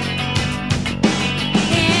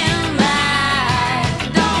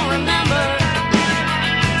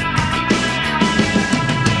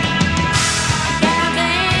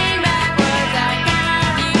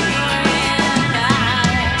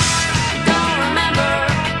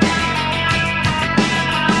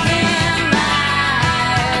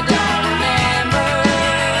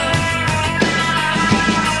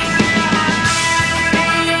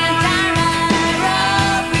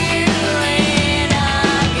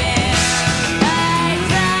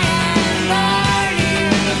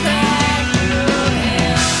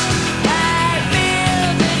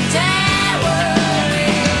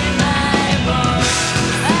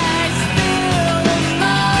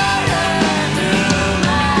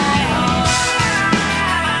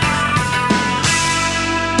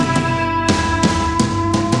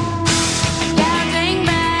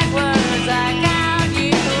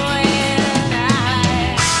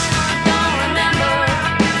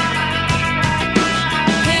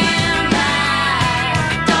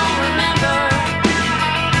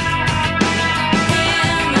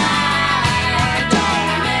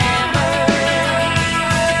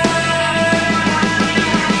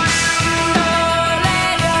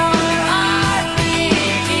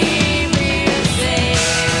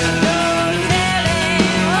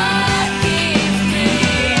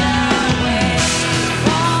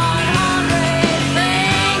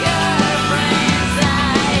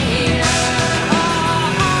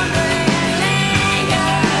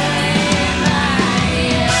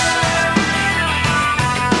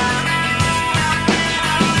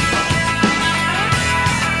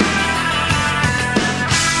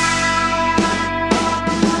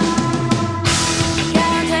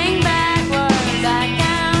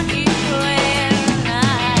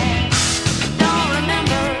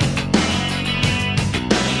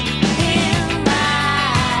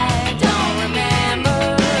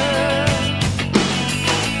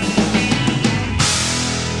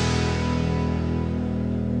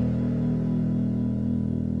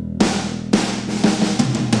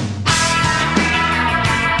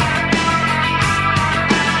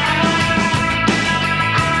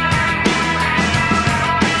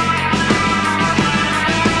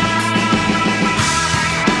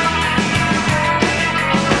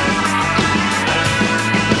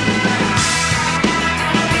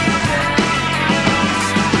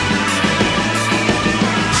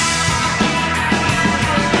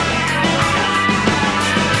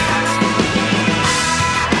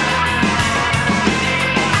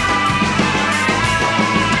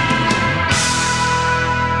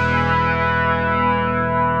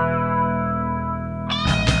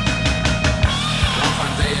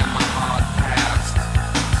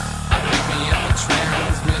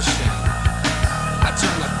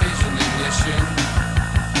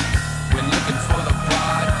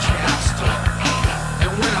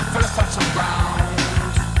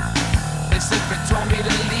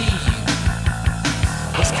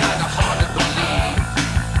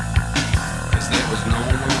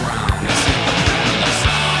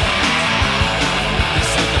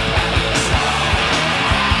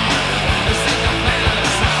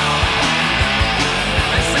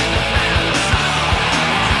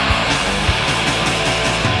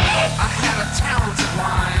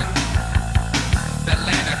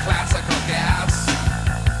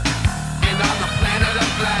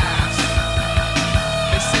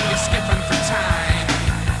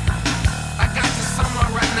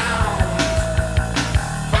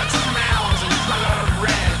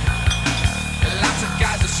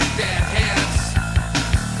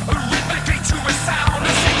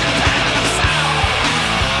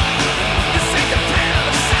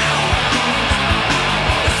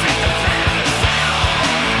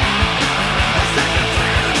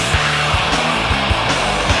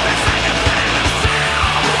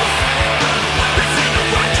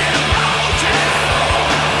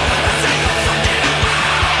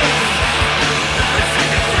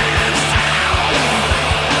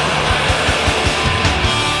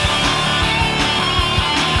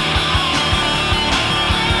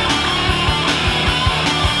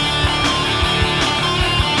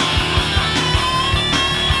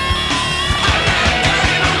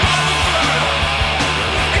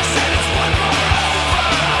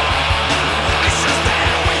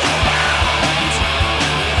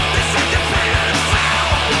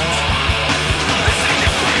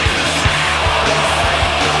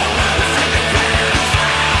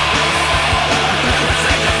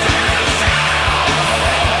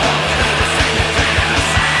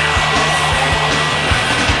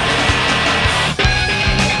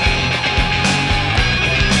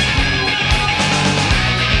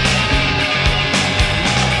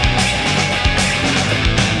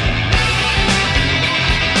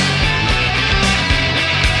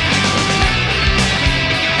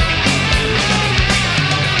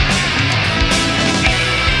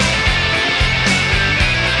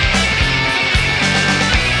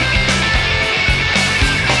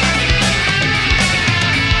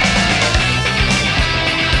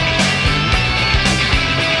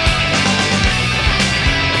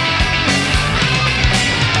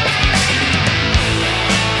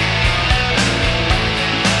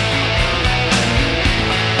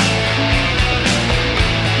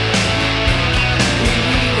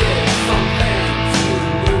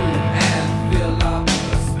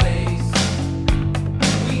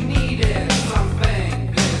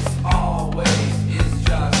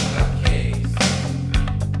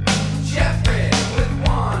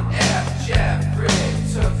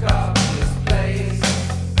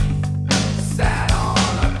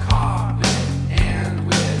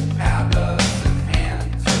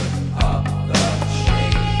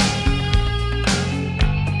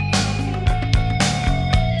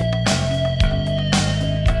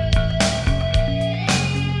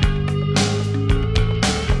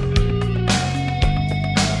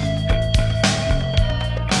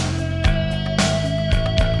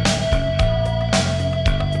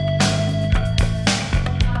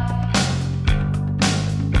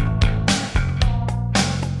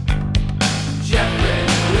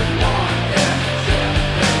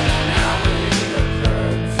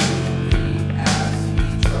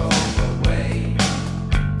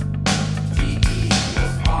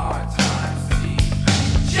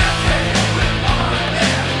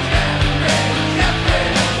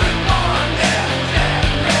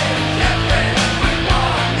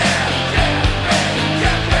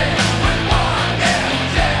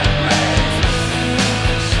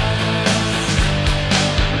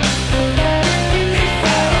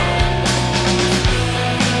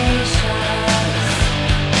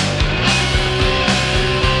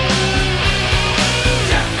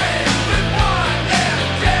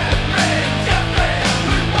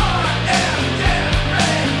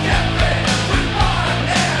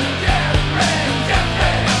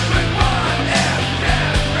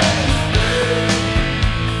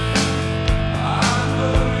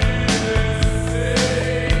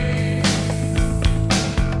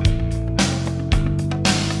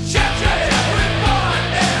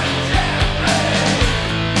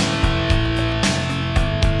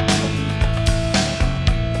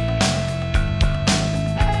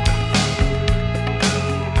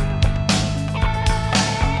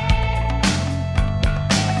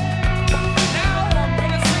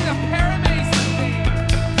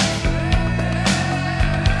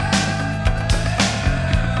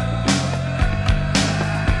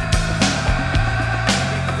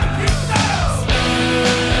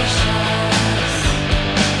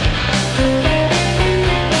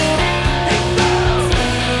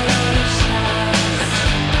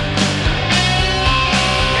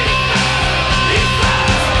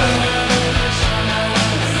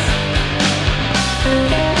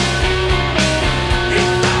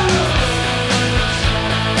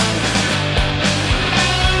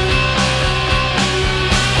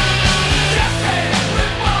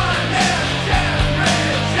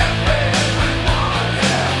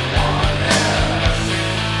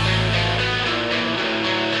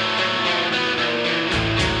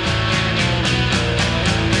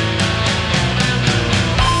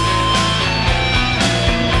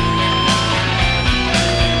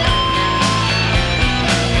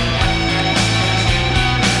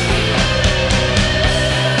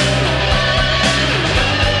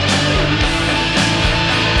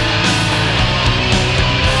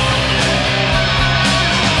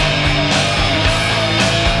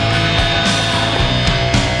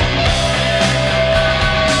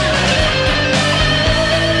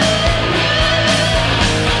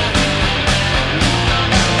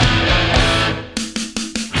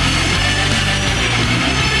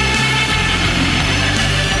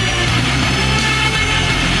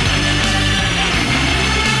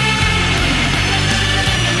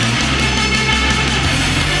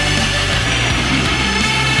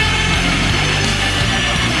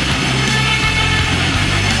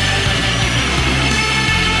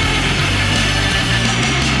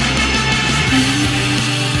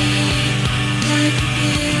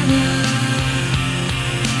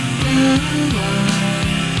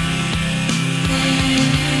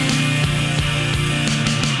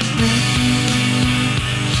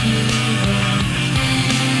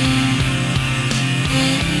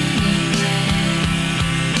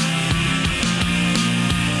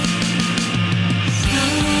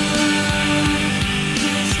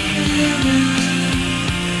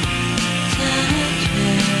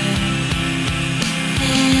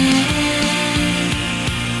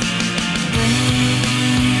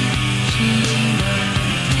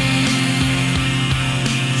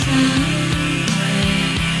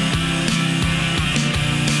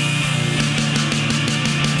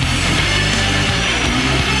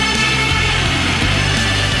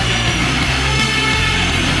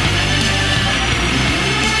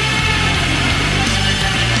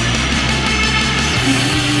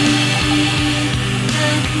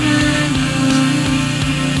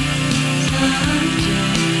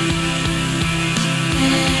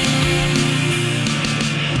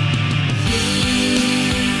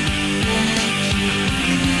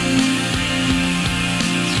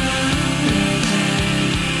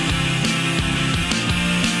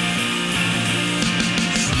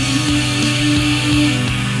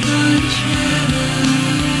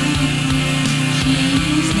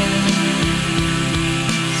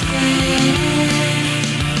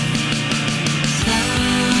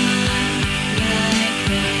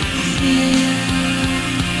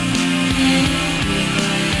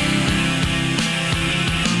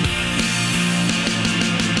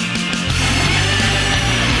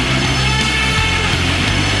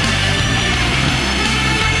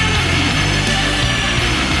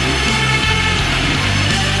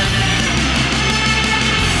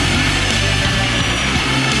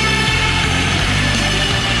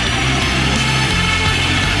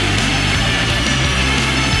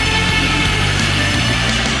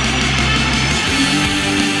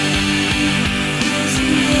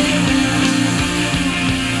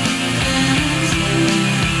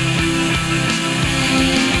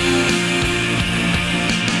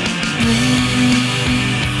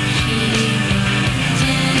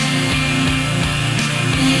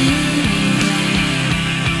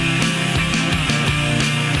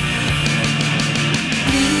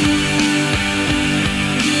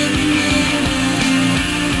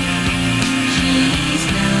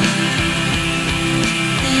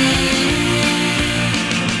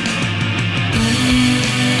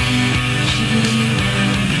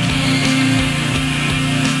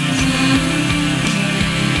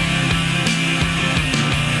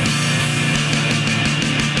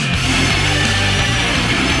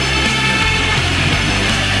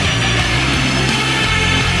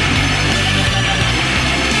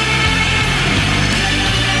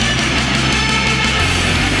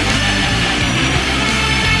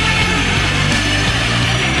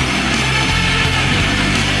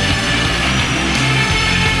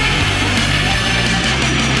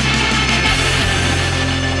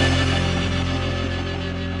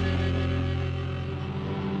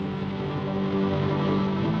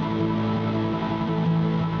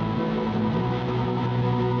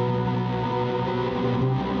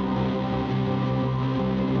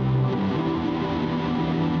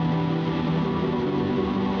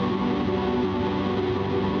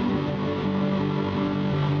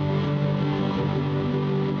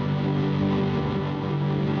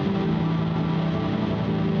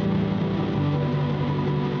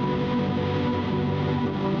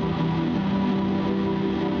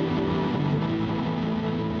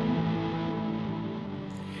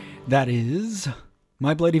That is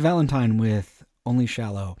My Bloody Valentine with Only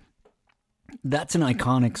Shallow. That's an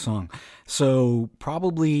iconic song. So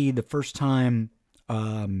probably the first time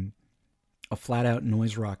a flat-out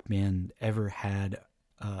noise rock band ever had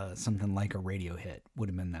something like a radio hit would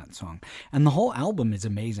have been that song. And the whole album is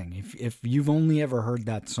amazing. If you've only ever heard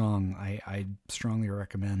that song, I strongly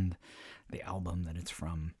recommend the album that it's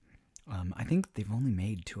from. I think they've only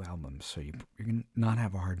made 2 albums, so you're going to not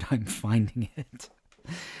have a hard time finding it.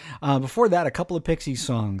 Before that, a couple of Pixies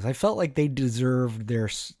songs. I felt like they deserved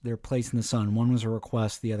their place in the sun. One was a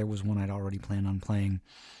request. The other was one I'd already planned on playing.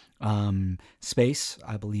 Space,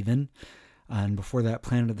 I Believe In. And before that,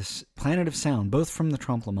 Planet of Sound, both from the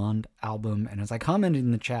Trompe Le Monde album. And as I commented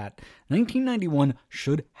in the chat, 1991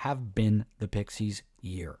 should have been the Pixies'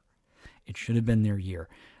 year. It should have been their year.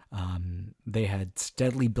 They had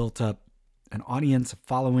steadily built up an audience, a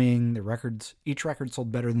following. Each record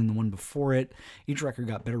sold better than the one before it. Each record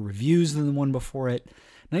got better reviews than the one before it.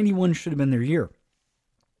 91 should have been their year.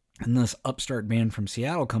 And this upstart band from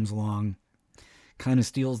Seattle comes along, kind of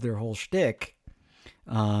steals their whole shtick,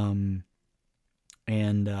 and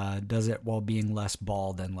does it while being less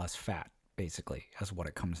bald and less fat, basically, is what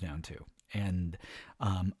it comes down to. And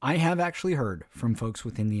I have actually heard from folks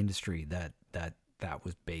within the industry that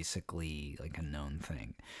was basically like a known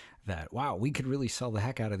thing. That, wow, we could really sell the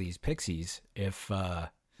heck out of these Pixies if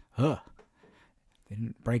they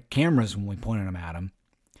didn't break cameras when we pointed them at them.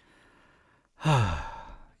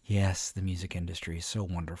 Yes, the music industry is so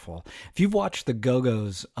wonderful. If you've watched the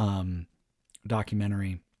Go-Go's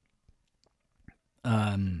documentary,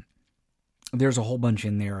 there's a whole bunch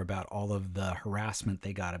in there about all of the harassment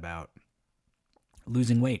they got about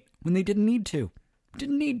losing weight when they didn't need to.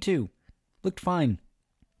 Looked fine.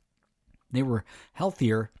 They were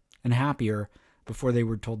healthier and happier before they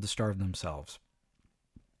were told to starve themselves.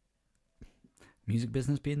 Music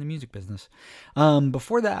business being the music business.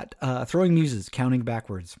 Before that, Throwing Muses, Counting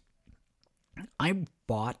Backwards. I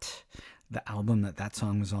bought the album that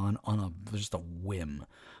song was on just a whim,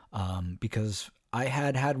 because I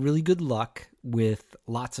had really good luck with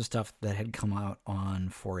lots of stuff that had come out on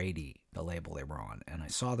 480, the label they were on. And I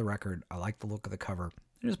saw the record. I liked the look of the cover.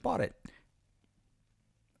 I just bought it.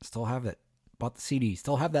 Still have it. Bought the CD.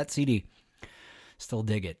 Still have that CD. Still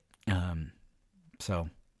dig it. So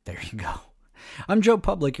there you go. I'm Joe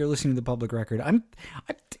Public. You're listening to The Public Record. I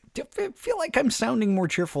feel like I'm sounding more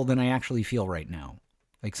cheerful than I actually feel right now.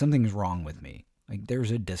 Like something's wrong with me. Like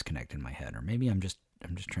there's a disconnect in my head, or maybe I'm just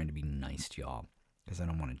trying to be nice to y'all because I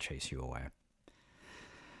don't want to chase you away.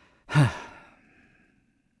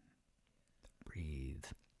 Breathe.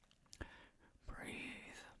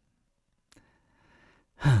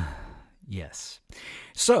 Yes.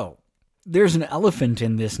 So, there's an elephant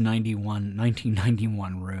in this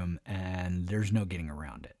 1991 room, and there's no getting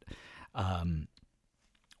around it.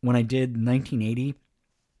 When I did 1980,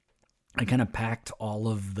 I kind of packed all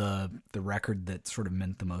of the record that sort of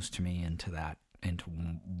meant the most to me into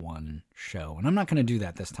one show, and I'm not going to do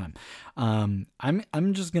that this time. I'm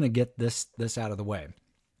just going to get this out of the way.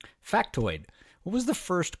 Factoid: what was the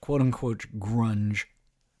first quote unquote grunge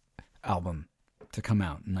album to come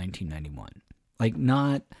out in 1991?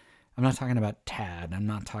 I'm not talking about Tad. I'm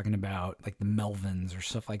not talking about like the Melvins or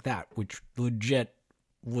stuff like that, which legit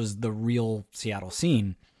was the real Seattle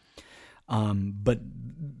scene. But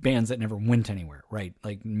bands that never went anywhere, right?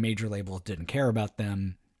 Like major labels didn't care about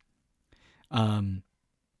them. So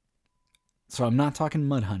I'm not talking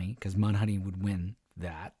Mudhoney, because Mudhoney would win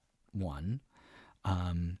that one.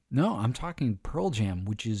 No, I'm talking Pearl Jam,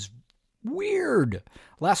 which is weird.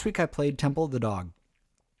 Last week I played Temple of the Dog.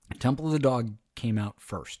 Temple of the Dog came out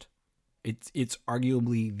first. It's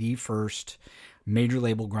arguably the first major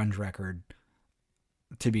label grunge record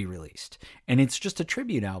to be released. And it's just a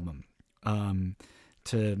tribute album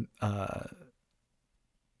to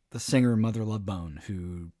the singer Mother Love Bone,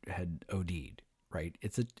 who had OD'd, right?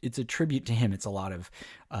 It's a tribute to him. It's a lot of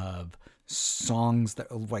songs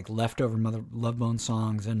that like leftover Mother Love Bone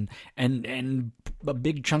songs, and a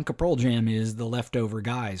big chunk of Pearl Jam is the leftover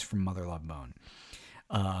guys from Mother Love Bone.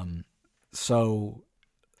 So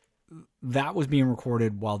that was being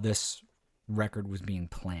recorded while this record was being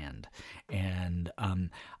planned. And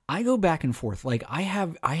I go back and forth. Like I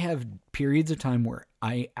have periods of time where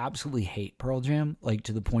I absolutely hate Pearl Jam, like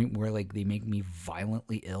to the point where like they make me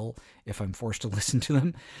violently ill if I'm forced to listen to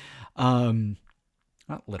them.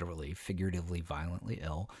 Not literally, figuratively violently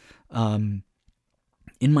ill. In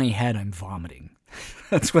my head, I'm vomiting.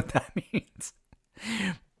 That's what that means.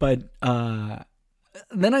 But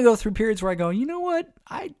then I go through periods where I go, you know what?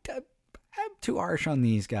 I I'm too harsh on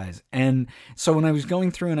these guys. And so when I was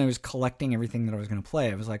going through and I was collecting everything that I was going to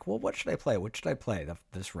play, I was like, well, what should I play? What should I play?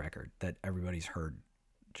 This record that everybody's heard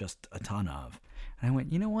just a ton of. And I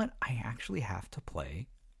went, you know what? I actually have to play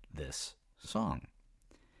this song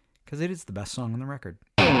because it is the best song on the record.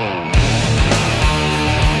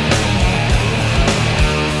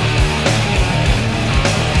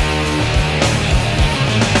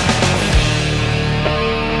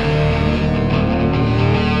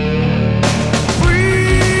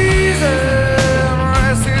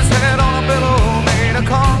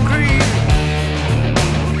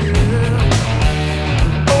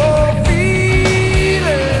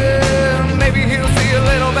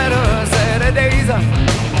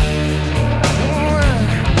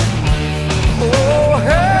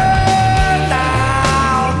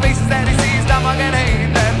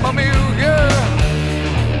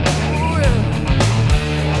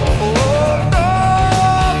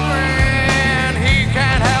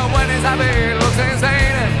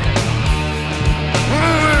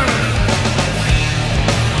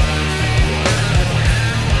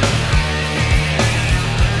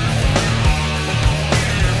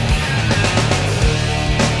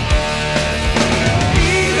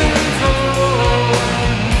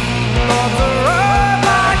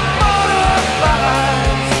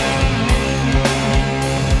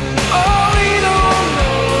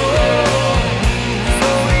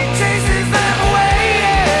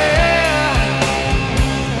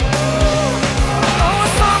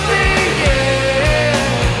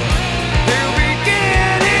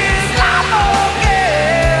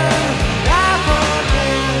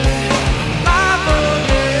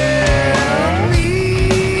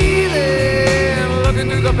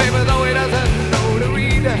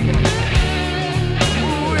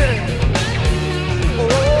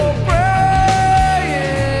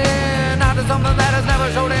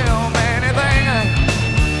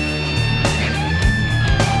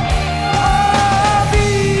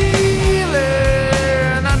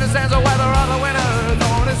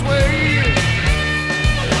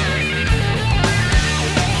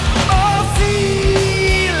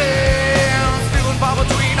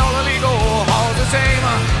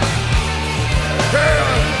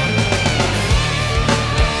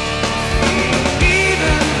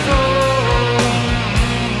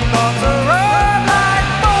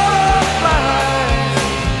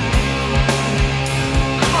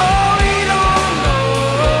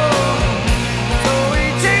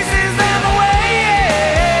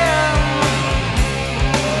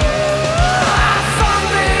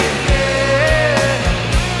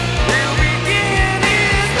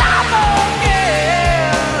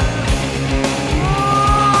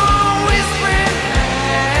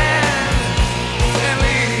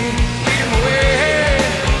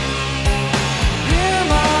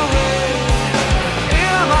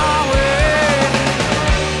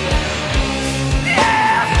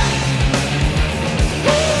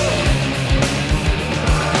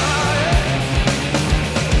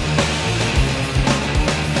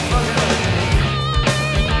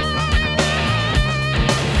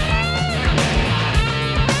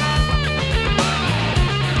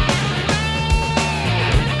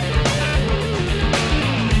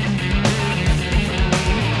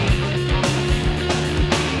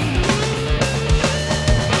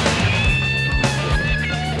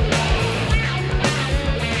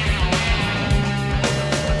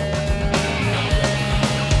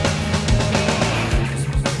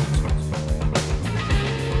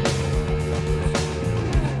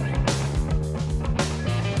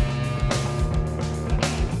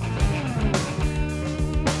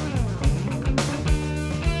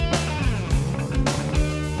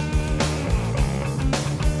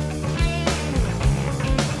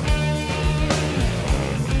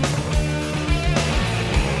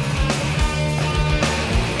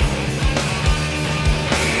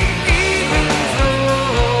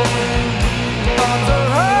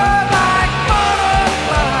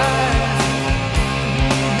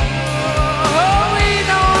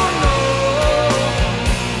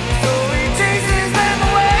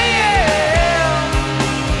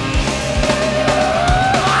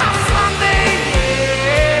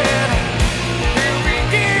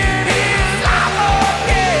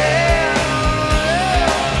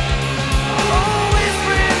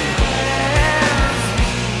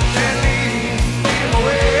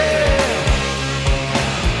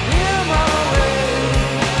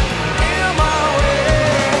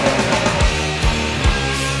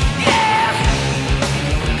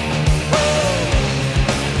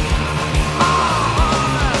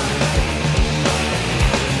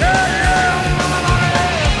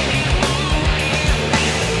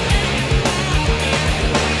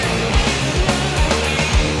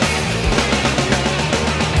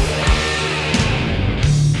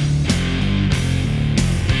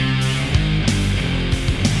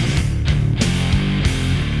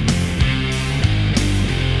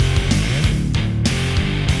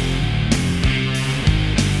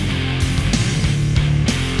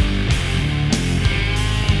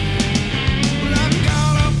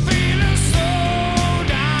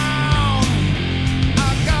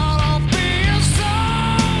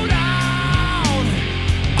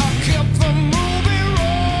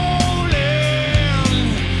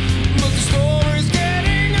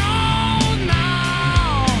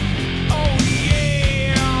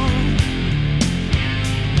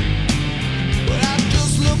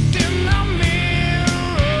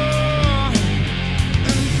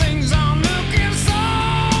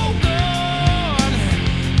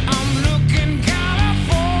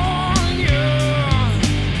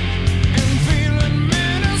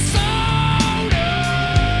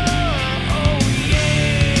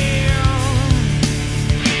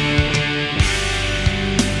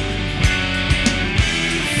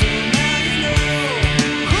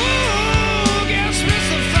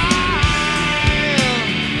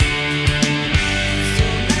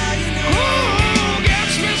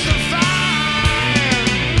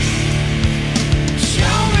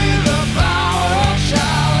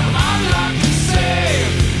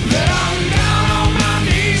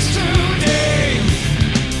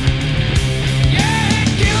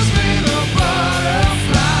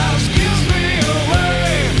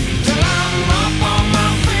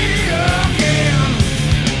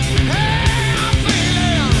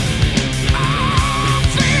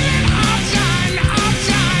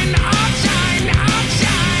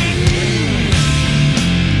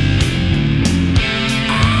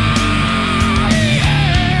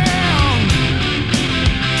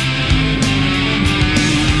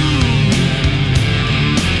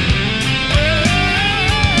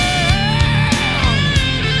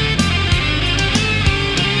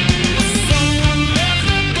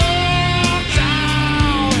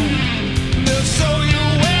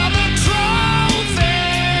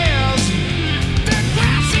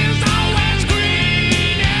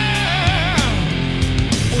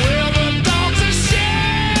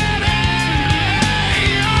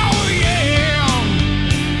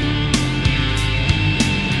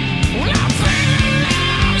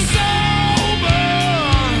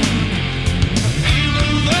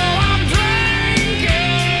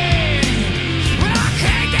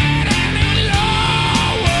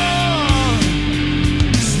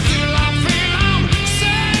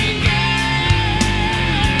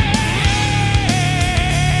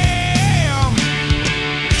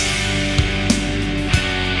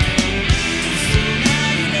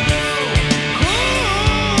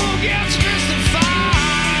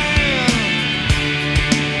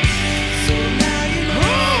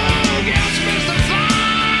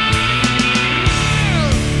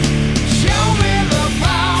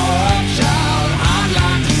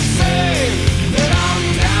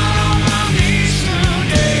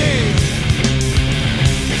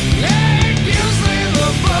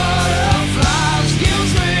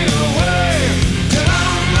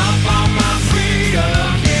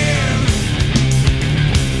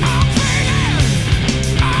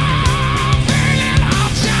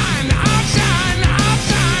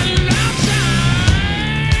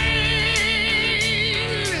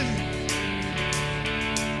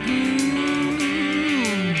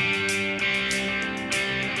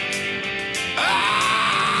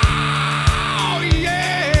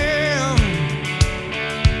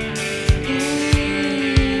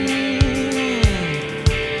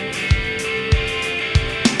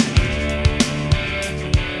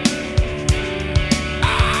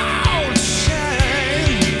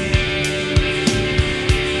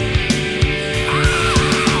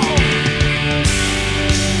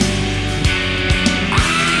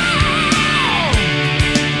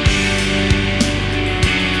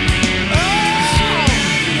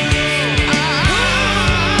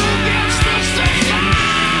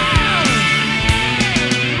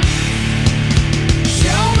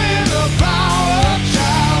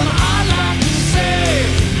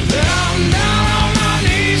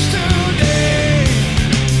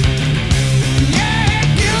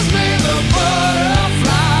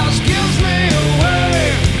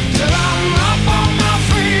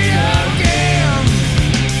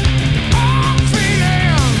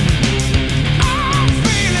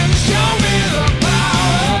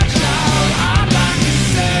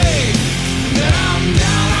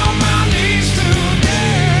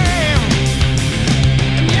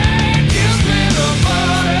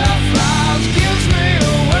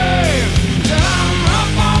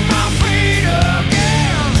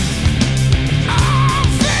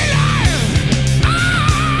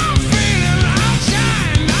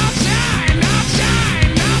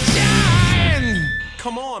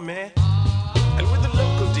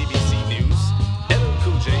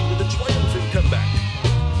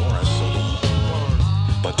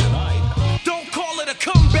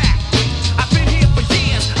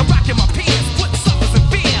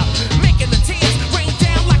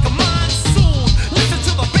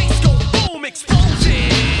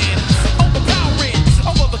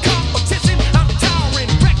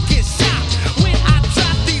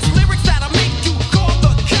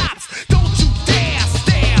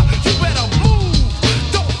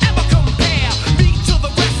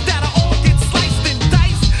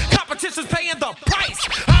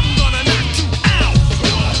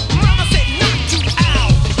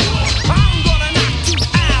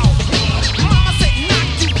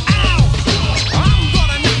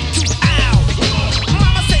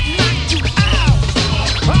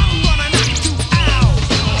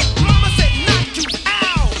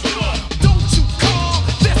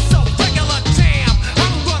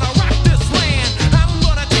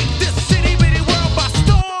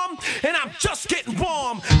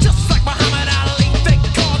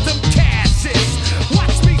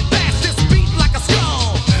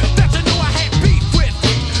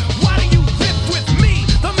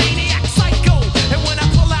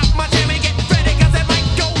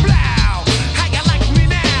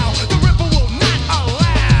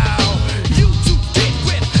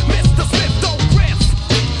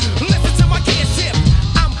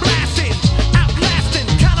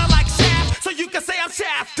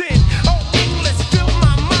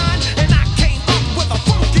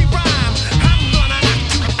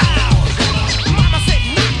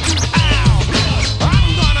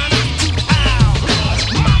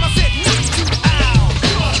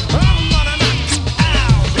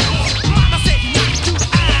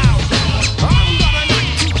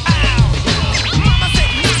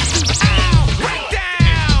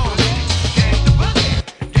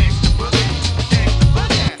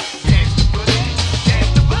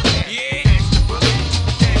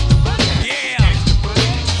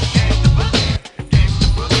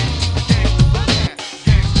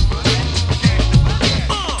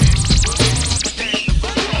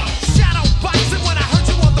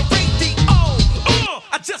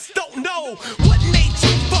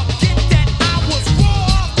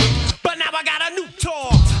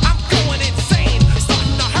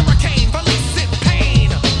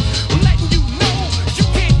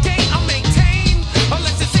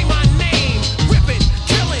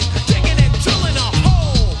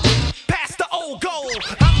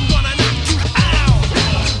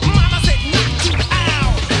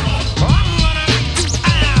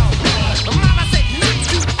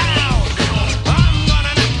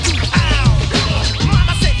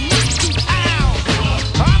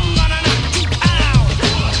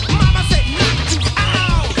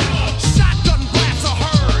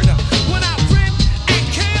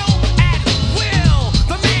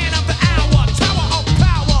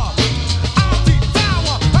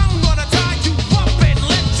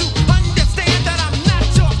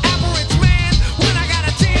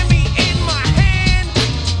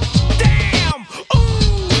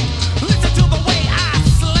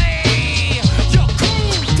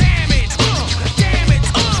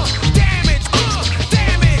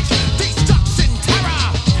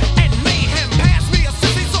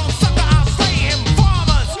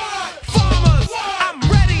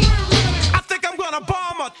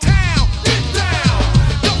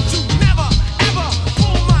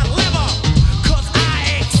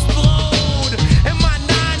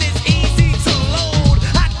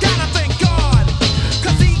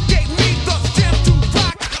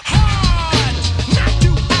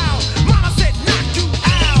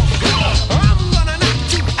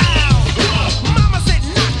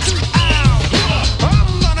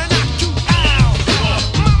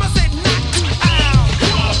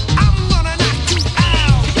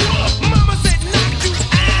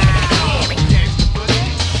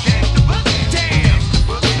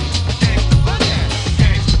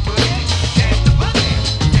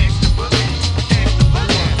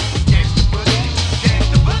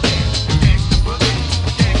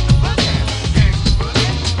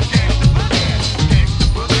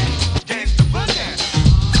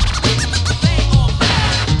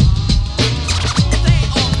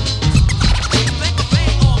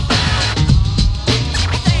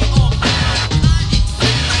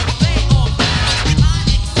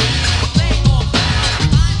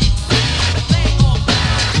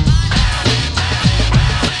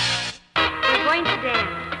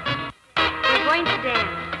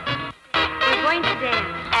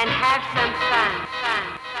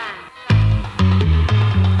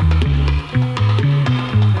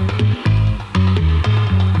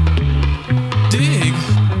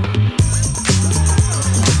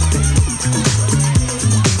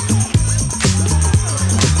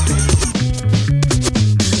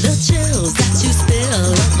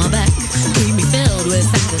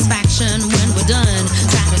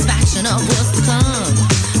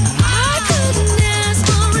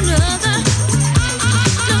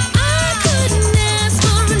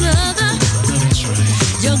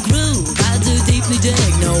 freshly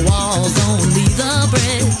dig, no walls, only the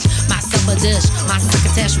bridge. My supper dish, my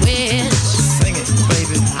succotash wish. Sing it,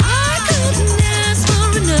 baby. I couldn't ask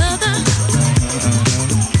for another.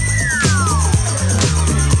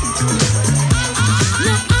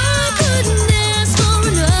 No, I couldn't ask for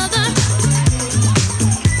another.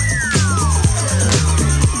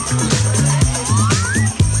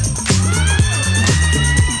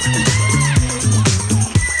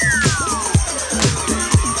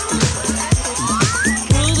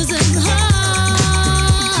 Groove is in the heart.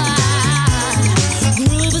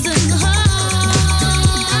 Groove is in the heart.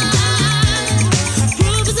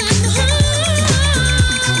 Groove is in the heart.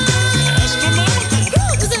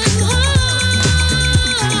 Groove is in the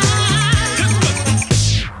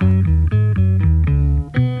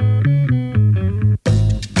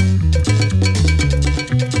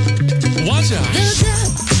Watch out. The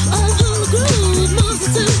depth of who the groove moves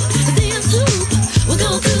us to is the end hoop. We'll go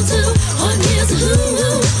through to on years of who.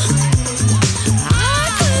 I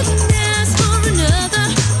couldn't ask for another.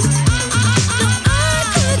 No, I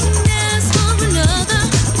couldn't ask for another.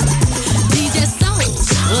 DJ Soul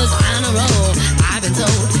was on a roll. I've been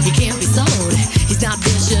told he can't be sold. He's not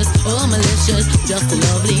vicious or malicious, just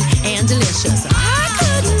lovely and delicious. I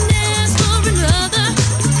couldn't ask for another.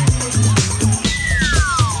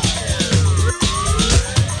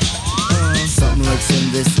 Something lurks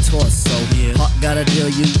in this torso. Heart got a deal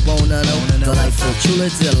you wanna know. Delightful, truly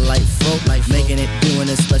delightful. Making it, doing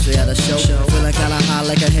it, especially at a show. Feeling kinda high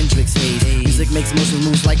like a Hendrix haze. Music makes motion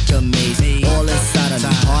moves like a maze. All inside of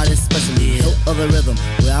me, heart especially. Hilt of the rhythm,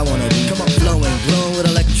 where I wanna be. Come on, flowing, glowing with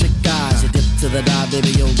electric eyes. You dip to the dive,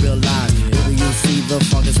 baby, you'll realize. Baby, you'll see the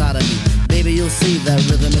funk inside of me. Baby, you'll see that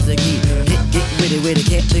rhythm is the key. Get witty,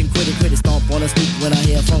 can't think quitty. Stomp on a stoop when I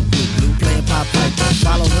hear funk blue. Playing pop pipe,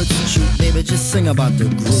 follow her to shoot. Baby, just sing about the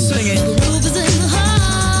groove. Sing it. Groove is in the heart.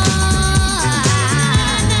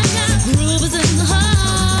 Groove is in the heart.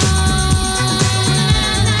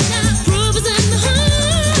 Groove is in the heart.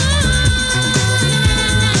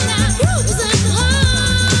 Groove is in the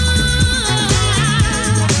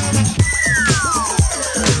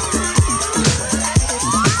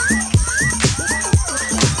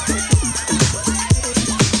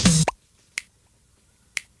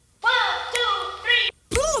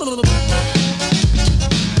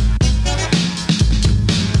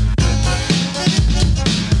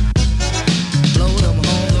Blow them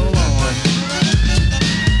horns on.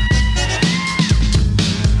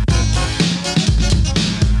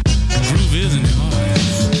 Groove isn't hard.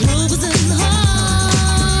 Groove is in the heart.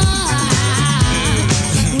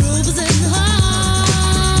 Groove is in the heart.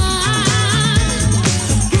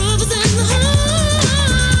 Groove is in the heart.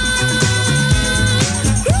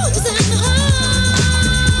 Groove is in the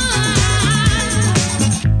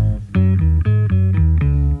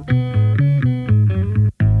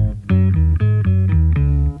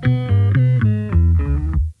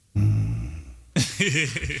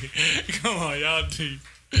Come on, y'all two.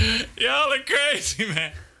 Y'all are crazy,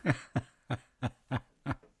 man.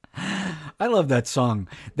 I love that song.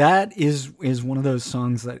 That is one of those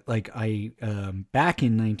songs that like I back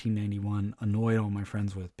in 1991 annoyed all my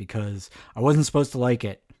friends with because I wasn't supposed to like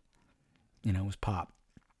it. You know, it was pop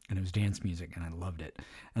and it was dance music and I loved it.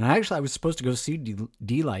 And I was supposed to go see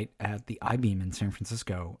D-Light at the I-Beam in San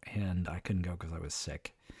Francisco and I couldn't go because I was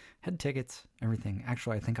sick. Had tickets, everything.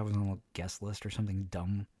 Actually, I think I was on a guest list or something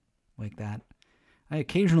dumb like that. I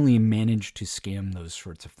occasionally managed to scam those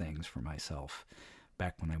sorts of things for myself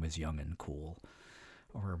back when I was young and cool,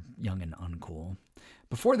 or young and uncool.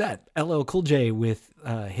 Before that, LL Cool J with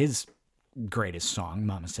his greatest song,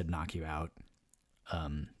 "Mama Said Knock You Out."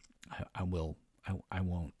 I won't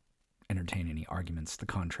entertain any arguments to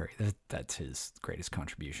the contrary. That's his greatest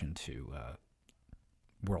contribution to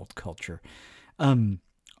world culture.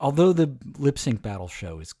 Although the lip sync battle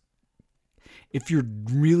show is, if you're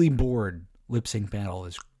really bored, lip sync battle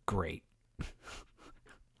is great.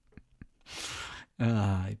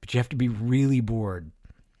 But you have to be really bored.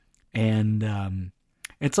 And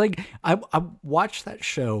it's like, I watched that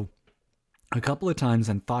show a couple of times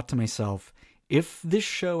and thought to myself, if this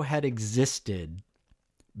show had existed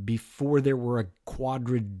before there were a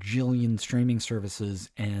quadrillion streaming services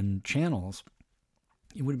and channels,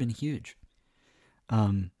 it would have been huge.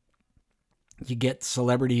 You get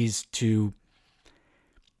celebrities to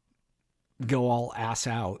go all ass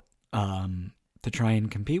out to try and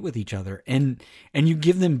compete with each other, and you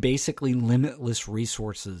give them basically limitless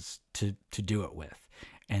resources to do it with,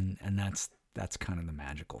 and that's kind of the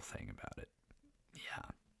magical thing about it.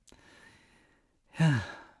 Yeah.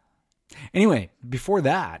 Anyway, before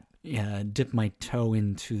that, dip my toe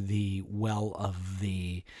into the well of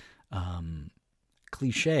the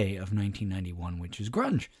cliche of 1991, which is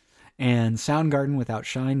grunge. And Soundgarden without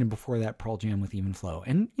Shine, and before that, Pearl Jam with Even Flow.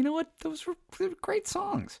 And you know what? Those were great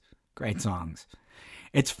songs. Great songs.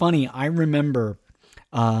 It's funny. I remember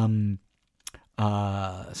Stone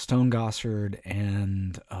Gossard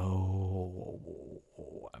and,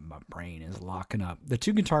 my brain is locking up. The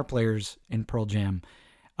two guitar players in Pearl Jam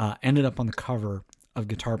ended up on the cover of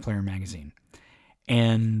Guitar Player magazine.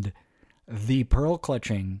 And the pearl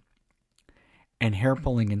clutching and hair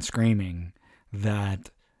pulling and screaming that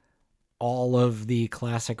all of the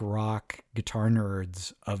classic rock guitar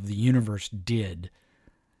nerds of the universe did.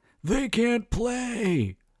 They can't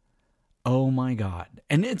play. Oh my God.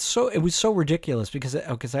 And it was so ridiculous because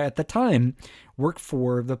I, at the time, worked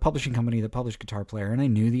for the publishing company that published Guitar Player, and I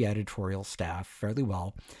knew the editorial staff fairly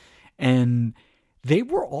well. And they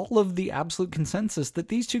were all of the absolute consensus that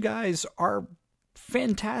these two guys are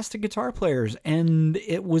fantastic guitar players. And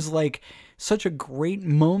it was like such a great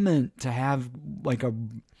moment to have like a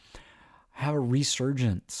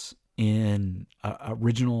resurgence in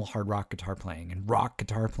original hard rock guitar playing and rock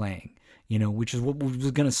guitar playing, which is what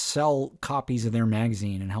was going to sell copies of their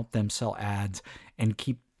magazine and help them sell ads and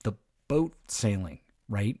keep the boat sailing,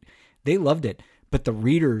 right? They loved it. But the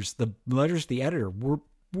readers, the letters to the editor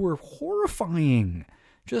were horrifying,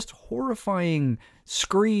 just horrifying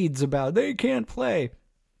screeds about they can't play.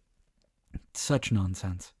 Such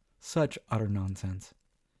nonsense. Such utter nonsense.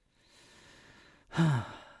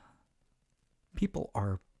 People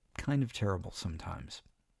are kind of terrible sometimes.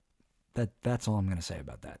 That's all I'm going to say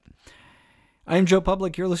about that. I am Joe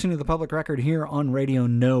Public. You're listening to The Public Record here on Radio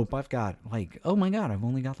Nope. I've got oh my God, I've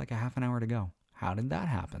only got like a half an hour to go. How did that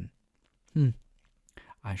happen?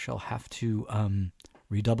 I shall have to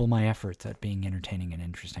redouble my efforts at being entertaining and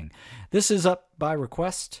interesting. This is up by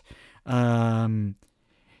request. Indie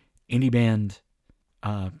band,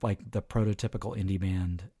 like the prototypical indie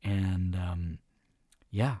band. And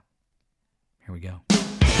yeah. Here we go.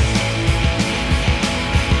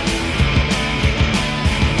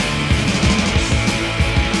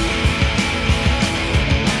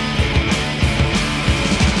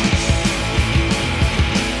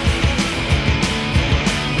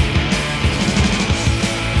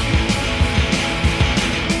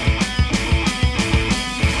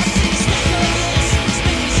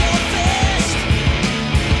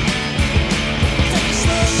 Take a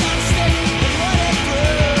slow shot stick and run it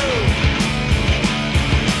through.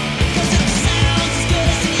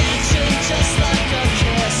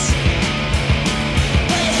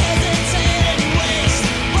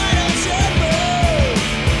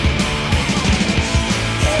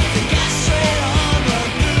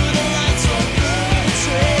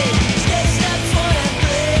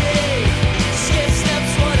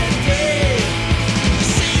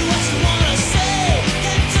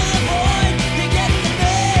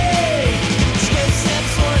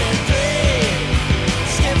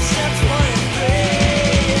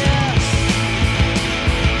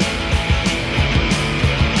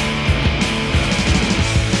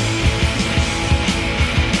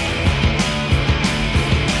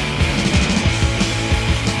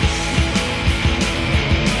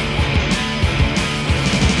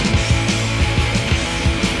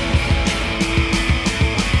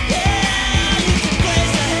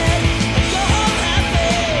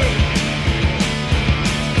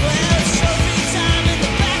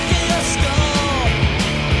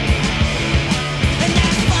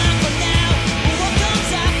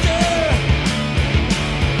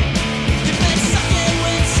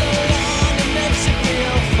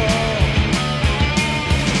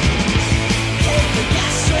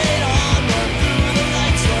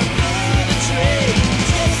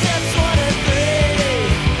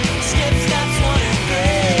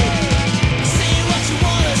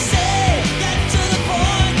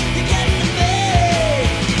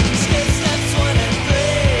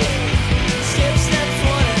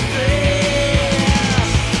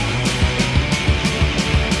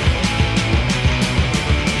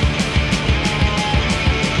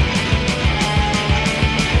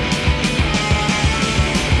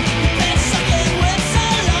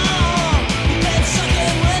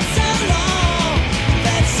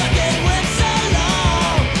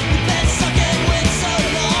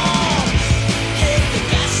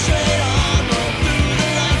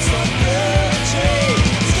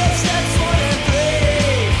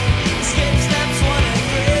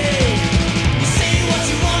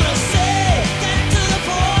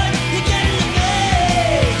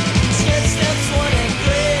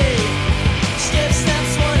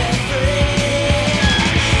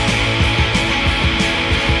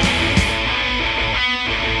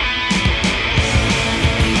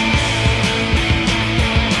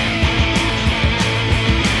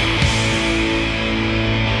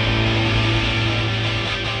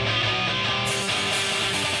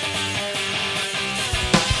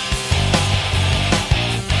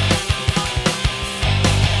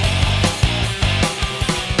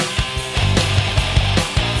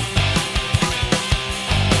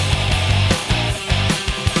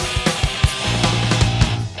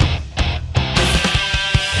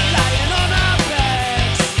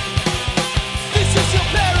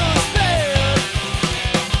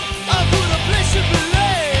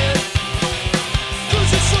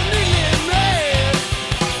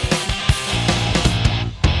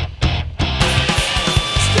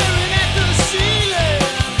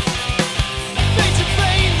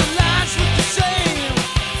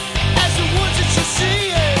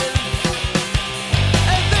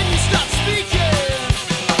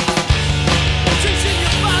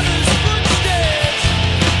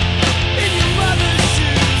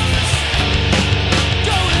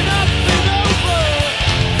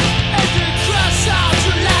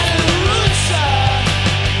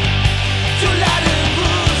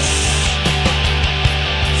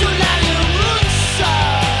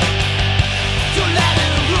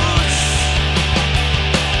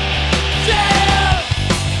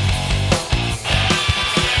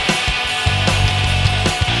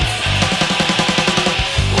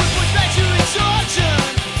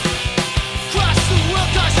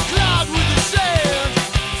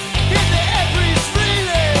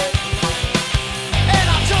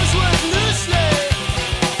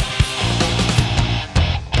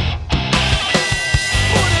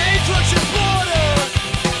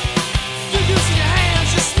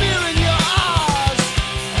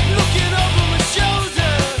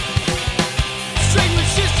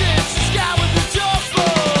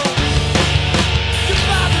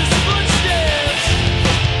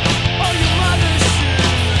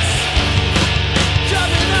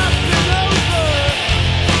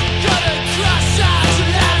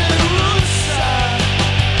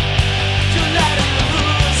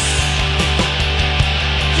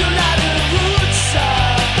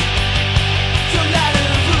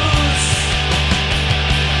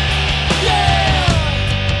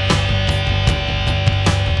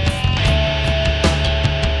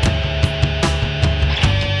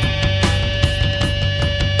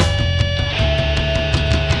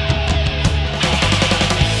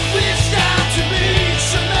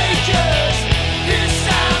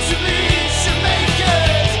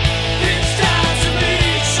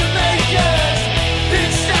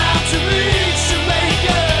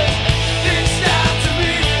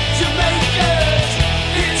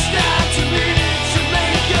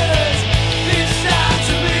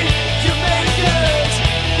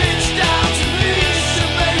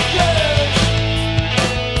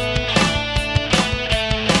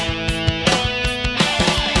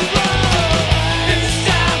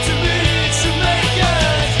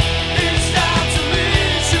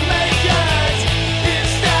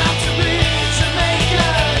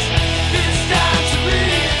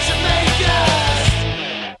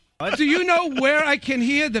 know where I can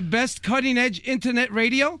hear the best cutting edge internet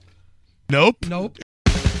radio? Nope. Nope.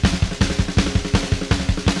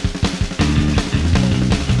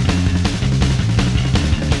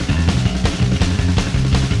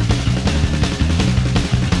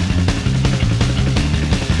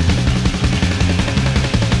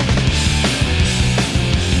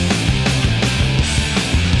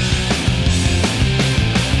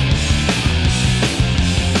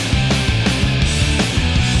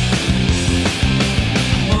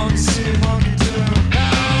 Monkey see, monkey do.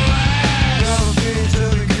 Gotta be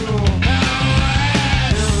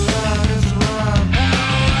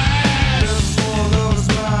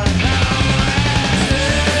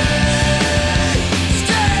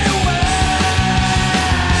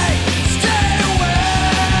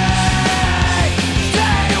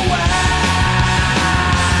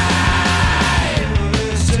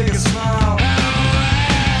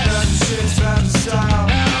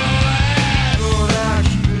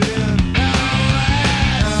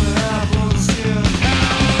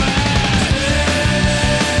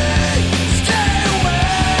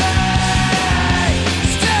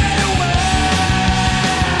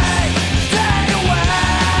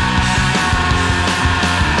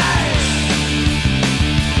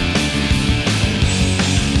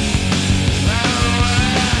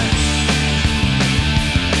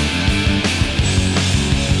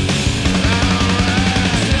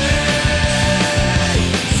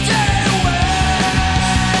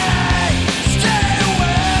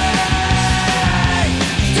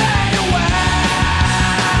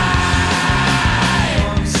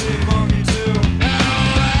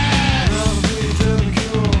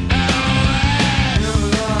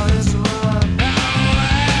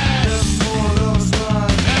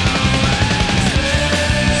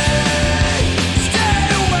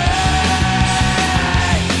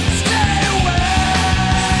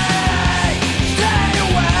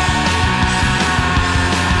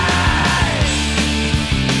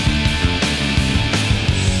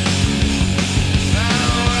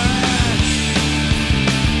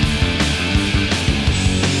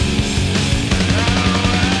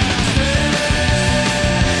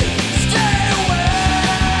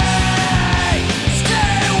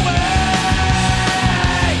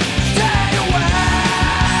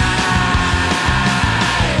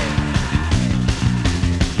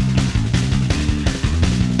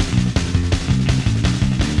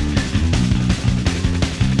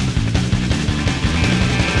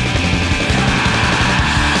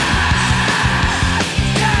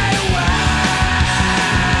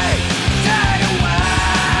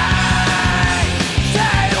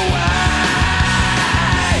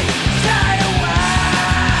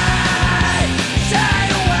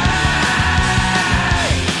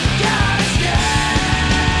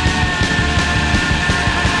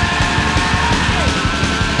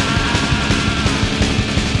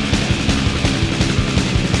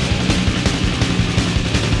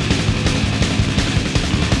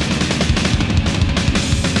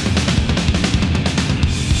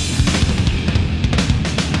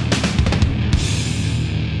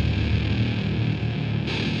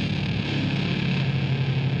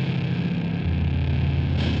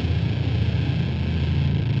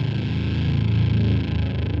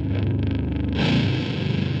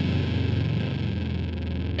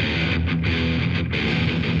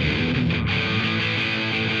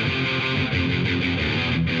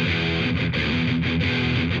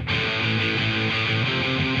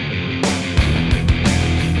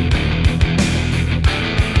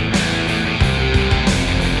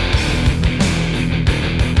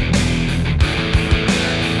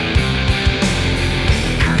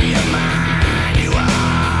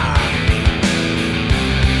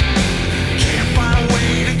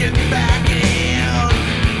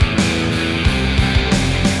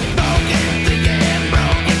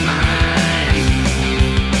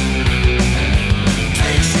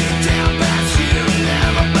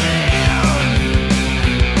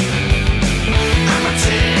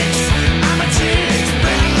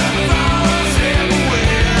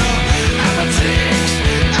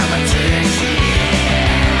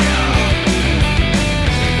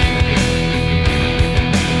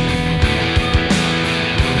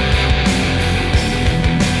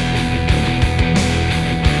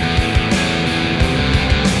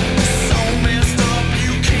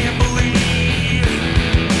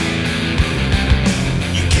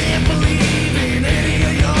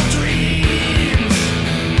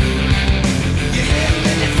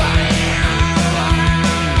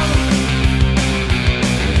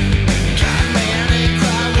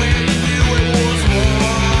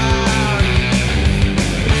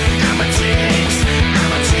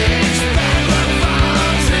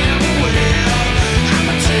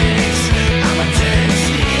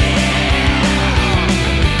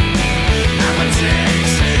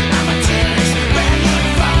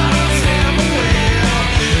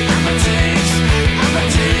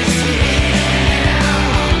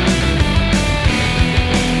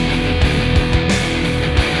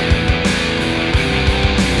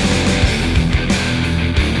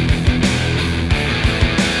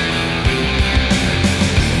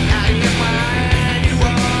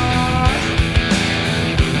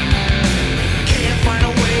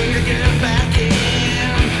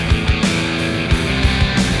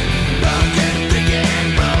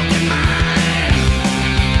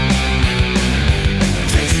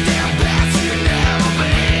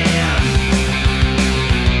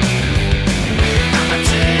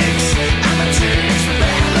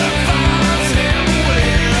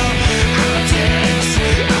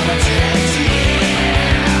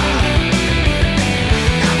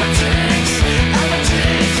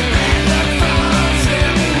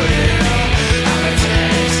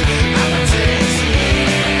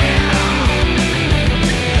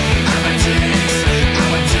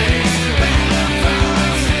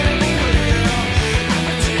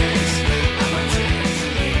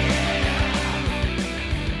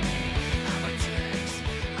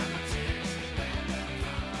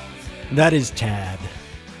That is Tad.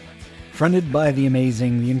 Fronted by the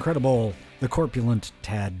amazing, the incredible, the corpulent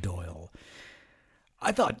Tad Doyle.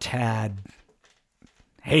 I thought Tad...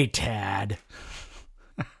 Hey, Tad.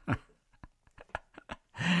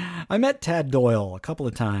 I met Tad Doyle a couple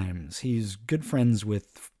of times. He's good friends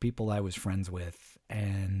with people I was friends with.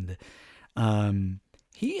 And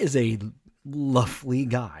he is a lovely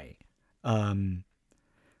guy.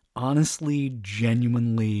 Honestly,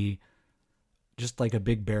 genuinely... just like a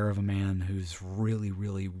big bear of a man who's really,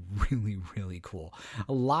 really, really, really cool.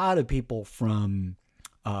 A lot of people from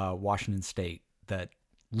Washington State that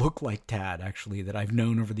look like Tad, actually, that I've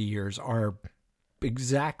known over the years are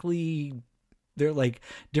exactly, they're like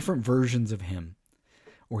different versions of him,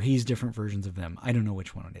 or he's different versions of them. I don't know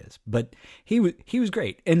which one it is, but he was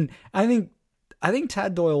great. And I think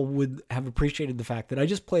Tad Doyle would have appreciated the fact that I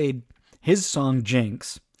just played his song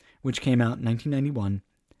Jinx, which came out in 1991.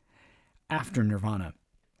 After Nirvana.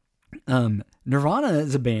 Nirvana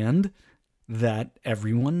is a band that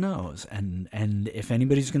everyone knows. And if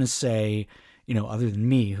anybody's going to say, you know, other than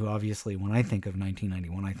me, who obviously when I think of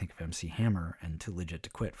 1991, I think of MC Hammer and Too Legit to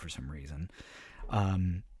Quit for some reason.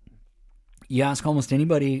 You ask almost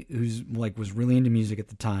anybody who's like was really into music at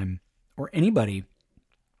the time, or anybody,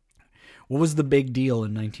 what was the big deal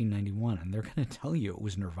in 1991? And they're going to tell you it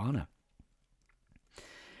was Nirvana.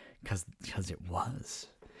 Because it was.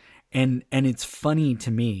 And it's funny to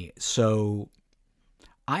me. So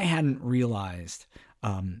I hadn't realized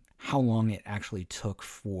how long it actually took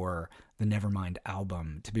for the Nevermind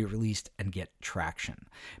album to be released and get traction.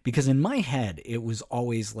 Because in my head, it was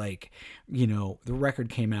always like, you know, the record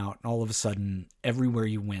came out and all of a sudden, everywhere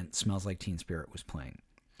you went, Smells Like Teen Spirit was playing.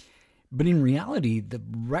 But in reality, the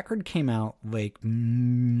record came out like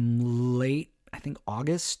late, I think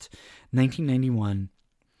August 1991.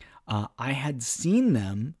 I had seen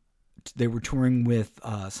them. They were touring with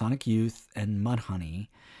Sonic Youth and Mudhoney,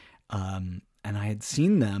 and I had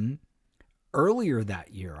seen them earlier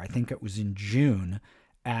that year. I think it was in June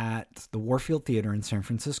at the Warfield Theater in San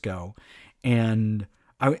Francisco, and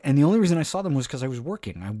the only reason I saw them was because I was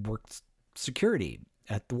working. I worked security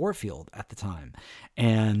at the Warfield at the time,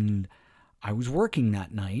 and I was working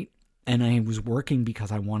that night, and I was working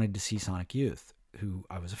because I wanted to see Sonic Youth, who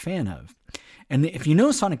I was a fan of. And if you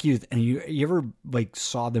know Sonic Youth and you ever like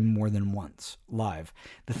saw them more than once live,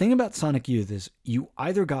 the thing about Sonic Youth is you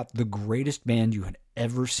either got the greatest band you had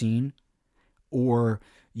ever seen, or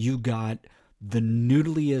you got the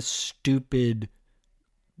noodliest, stupid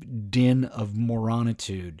din of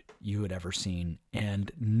moronitude you had ever seen, and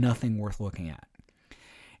nothing worth looking at.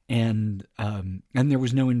 And there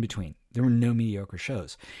was no in between. There were no mediocre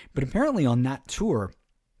shows. But apparently on that tour,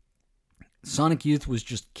 Sonic Youth was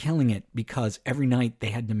just killing it because every night they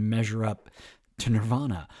had to measure up to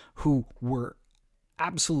Nirvana, who were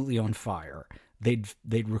absolutely on fire. They'd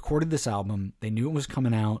recorded this album. They knew it was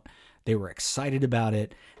coming out. They were excited about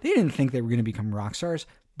it. They didn't think they were going to become rock stars,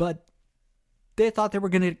 but they thought they were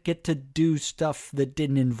going to get to do stuff that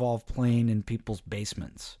didn't involve playing in people's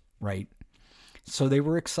basements, right? So they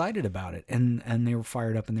were excited about it, and they were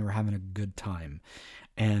fired up, and they were having a good time.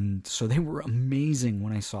 And so they were amazing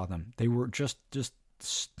when I saw them. They were just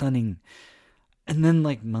stunning. And then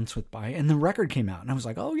like months went by and the record came out and I was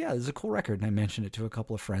like, oh yeah, this is a cool record. And I mentioned it to a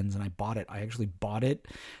couple of friends and I bought it. I actually bought it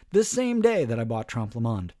the same day that I bought Trompe Le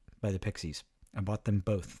Monde by the Pixies. I bought them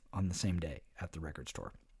both on the same day at the record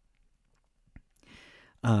store.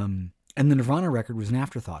 And the Nirvana record was an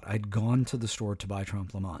afterthought. I'd gone to the store to buy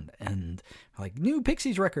Trompe Le Monde and like, new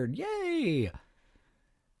Pixies record. Yay!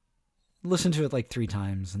 Listened to it like 3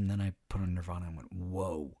 times, and then I put on Nirvana and went,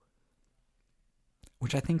 whoa.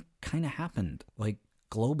 Which I think kind of happened, like,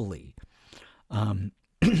 globally.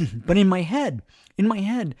 But in my head,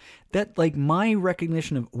 that, like, my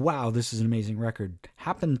recognition of, wow, this is an amazing record,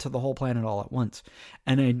 happened to the whole planet all at once.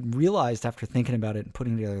 And I realized after thinking about it and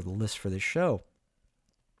putting together the list for this show,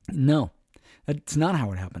 no, that's not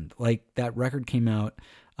how it happened. Like, that record came out,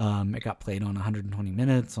 it got played on 120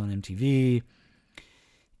 Minutes on MTV.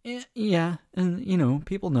 Yeah, and, you know,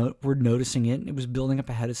 people were noticing it, and it was building up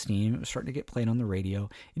a head of steam. It was starting to get played on the radio.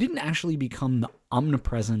 It didn't actually become the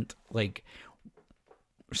omnipresent, like,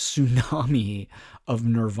 tsunami of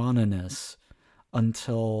Nirvana-ness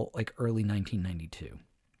until, like, early 1992.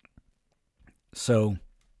 So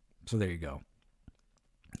there you go.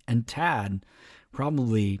 And Tad,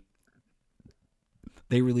 probably,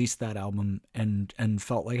 they released that album and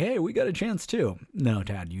felt like, hey, we got a chance too. No,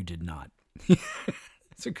 Tad, you did not.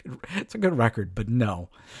 It's a good record, but no,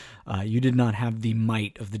 you did not have the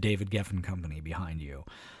might of the David Geffen Company behind you.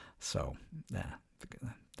 So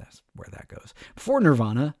that's where that goes. Before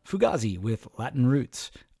Nirvana, Fugazi with Latin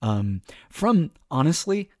Roots. From,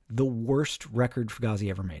 honestly, the worst record Fugazi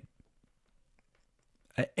ever made.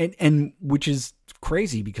 And which is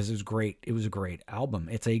crazy because it was great. It was a great album.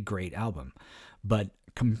 It's a great album. But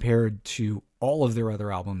compared to all of their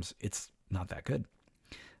other albums, it's not that good.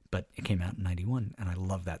 But it came out in 91, and I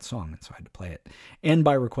love that song, and so I had to play it. And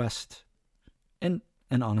by request, and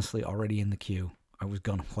honestly, already in the queue, I was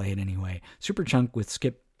going to play it anyway. Superchunk with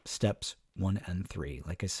Skip Steps 1 and 3.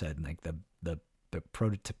 Like I said, like the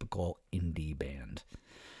prototypical indie band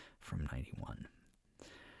from 91.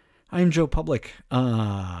 I am Joe Public.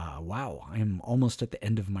 Wow, I am almost at the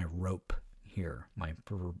end of my rope here, my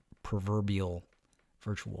proverbial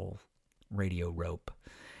virtual radio rope.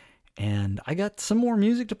 And I got some more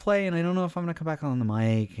music to play, and I don't know if I'm going to come back on the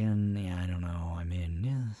mic, and yeah, I don't know. I mean,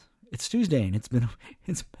 yeah, it's Tuesday, and it's been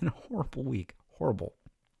a horrible week. Horrible.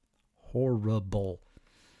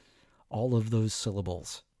 All of those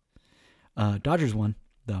syllables. Dodgers won,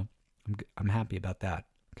 though. I'm happy about that,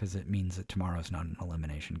 because it means that tomorrow's not an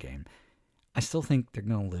elimination game. I still think they're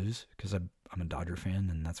going to lose, because I'm a Dodger fan,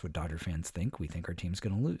 and that's what Dodger fans think. We think our team's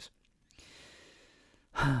going to lose.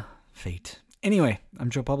 Fate. Anyway,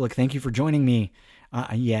 I'm Joe Public. Thank you for joining me.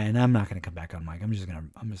 Yeah, and I'm not going to come back on mic. I'm just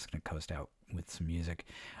gonna coast out with some music.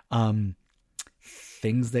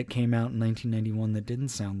 Things that came out in 1991 that didn't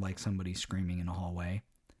sound like somebody screaming in a hallway.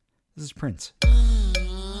 This is Prince.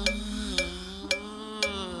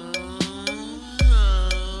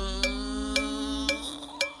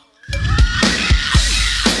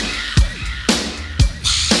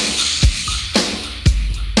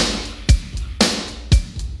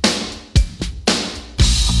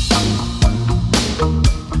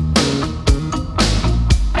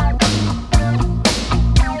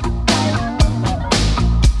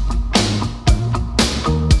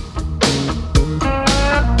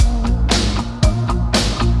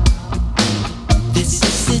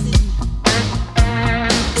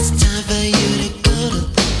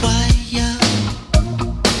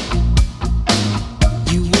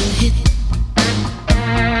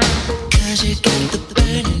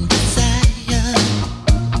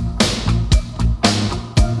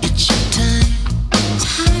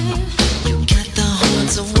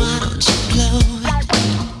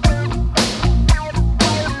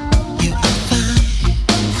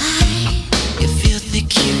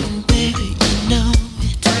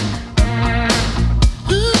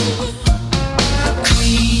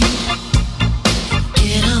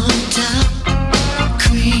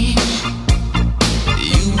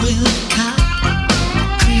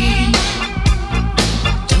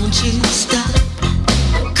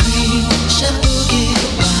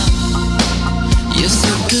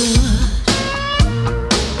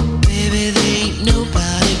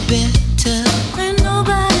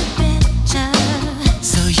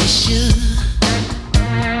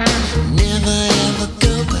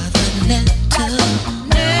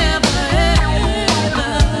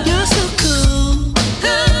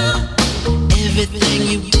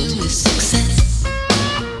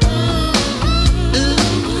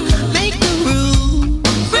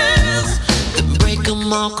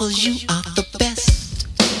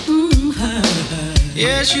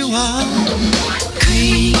 Yes, you are.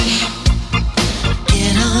 Cream,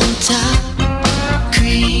 get on top.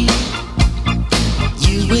 Cream,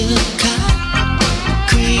 you will cut.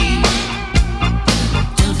 Cream,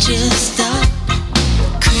 don't just stop.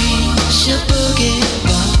 Cream, your boogie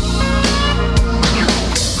ball.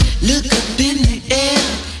 Look up in the air,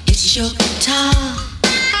 it's your guitar.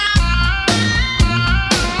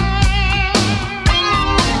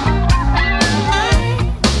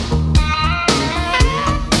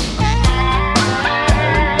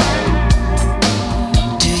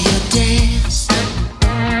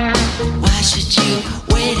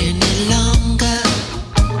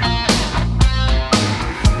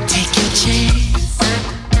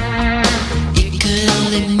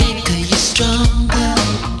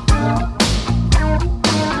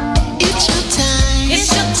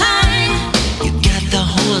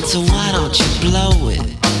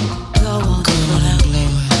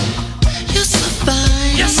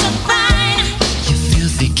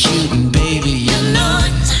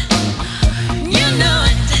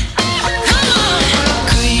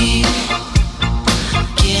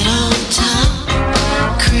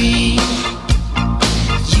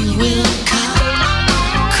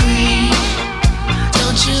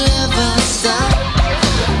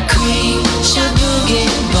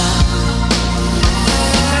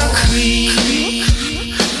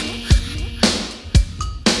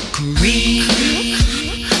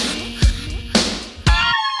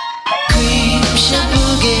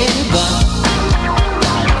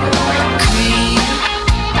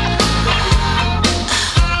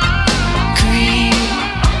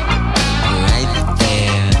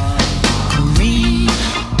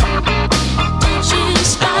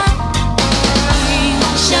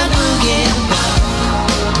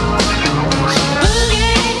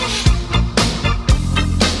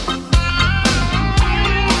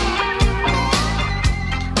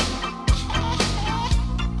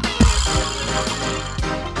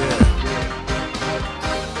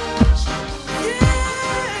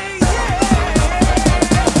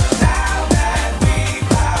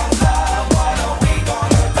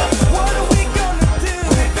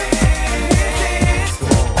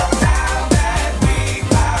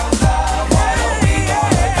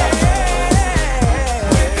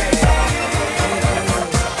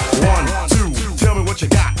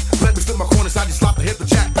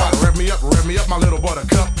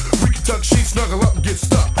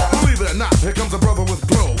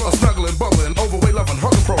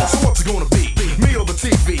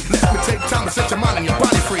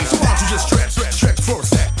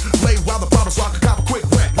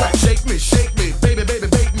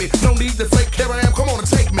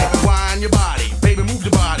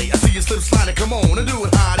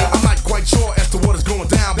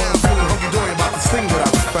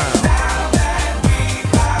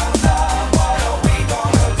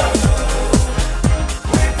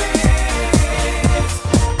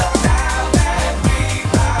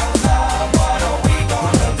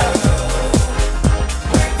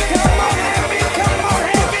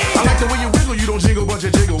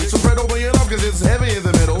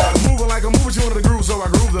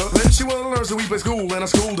 First we play school and I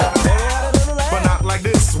schooled her. But not like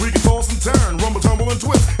this. We can toss and turn, rumble, tumble, and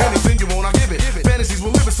twist. Anything you want, I give it. Fantasies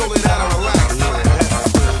will live it, so lay down and relax.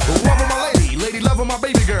 Love of my lady, love of my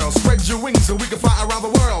baby girl. Spread your wings so we can fly around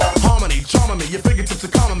the world. Harmony, charming me, your fingertips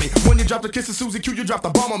are calming me. When you drop the kiss of Susie Q, you drop the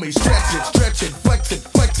bomb on me. Stretch it, flex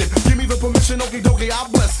it. Give me the permission, okie dokie, I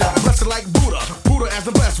bless it. Bless it like Buddha, Buddha as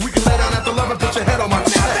the best. We can lay down at the love and put your head on my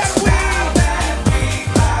chest.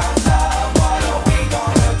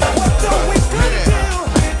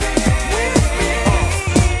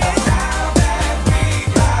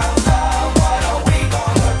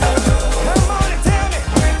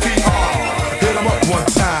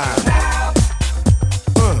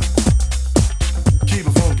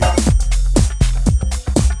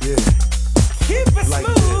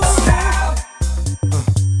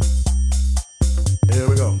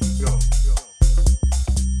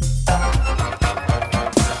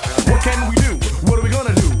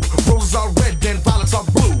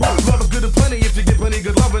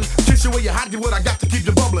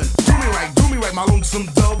 Some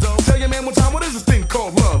dove. Tell your man one time, what is this thing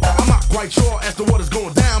called love? I'm not quite sure as to what is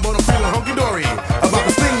going down, but I'm feeling hunky-dory about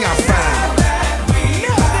this thing I found.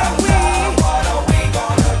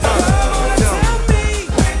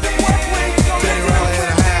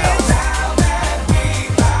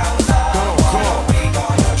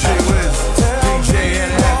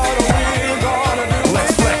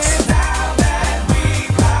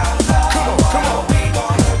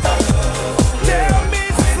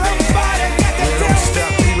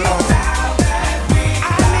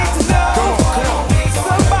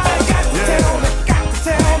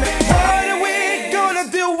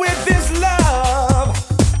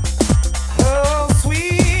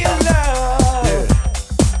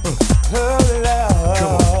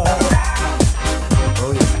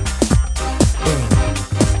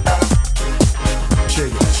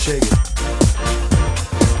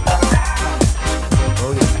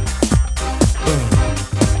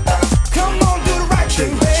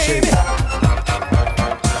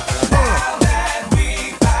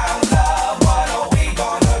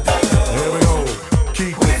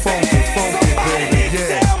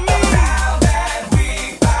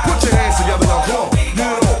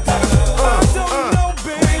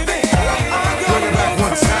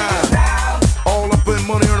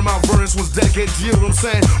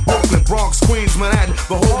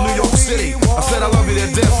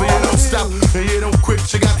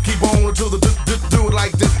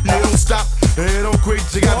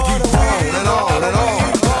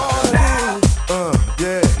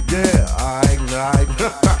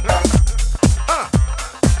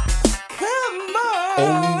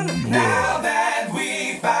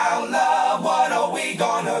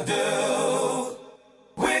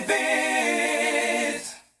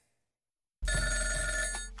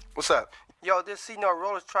 What's up? Yo, this C no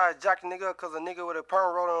rollers tried to jack a nigga up cause a nigga with a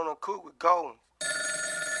perm rolling on a coupe with gold.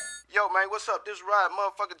 Yo, man, what's up? This ride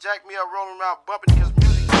motherfucker jacked me up rolling around bumping because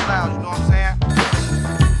music is loud, you know what I'm saying?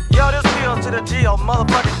 Yo, this Bill to the G,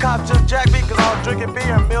 motherfucking cop just jacked me cause I was drinking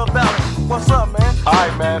beer in Mill Valley. What's up, man?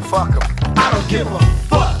 Alright, man, fuck him. I don't give a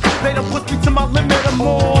fuck. They done put me to my limit, I'm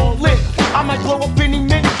all lit. I might blow up any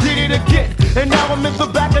minute, did it again. And now I'm in the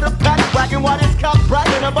back of the pack, bragging while this cop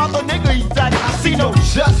bragging about the nigga he died. I see no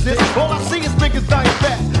justice, all I see is niggas dying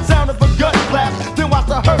fast. Sound of a gun blast, then watch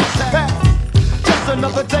the hearse pass. Just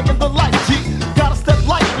another day in the life, G. Gotta step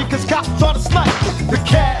light because cops try to snipe the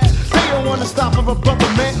cash. They don't wanna stop for a brother,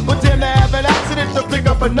 man. But then they have an accident to pick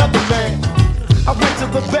up another man. I went to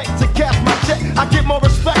the bank to cash my check. I get more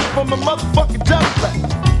respect from a motherfucking Democrat.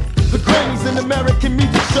 The Grammys in American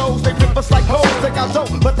music shows, they rip us like hoes, take our dough,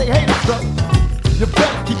 but they hate us though. You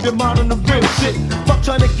better keep your mind on the real shit. Fuck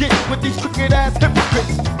trying to get with these crooked ass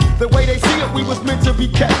hypocrites. The way they see it, we was meant to be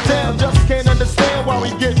kept down. Just can't understand why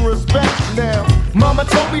we getting respect now. Mama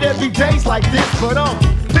told me there'd be days like this, but I'm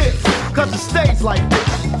pissed, cause it stays like this.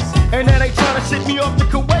 And then they tryna shit me off to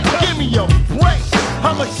Kuwait. Give me a break.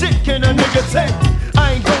 How much shit can a nigga take?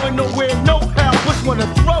 I ain't going nowhere, no how. Which one to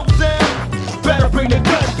throw down? Better bring the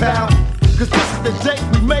gun, pal. Cause this is the day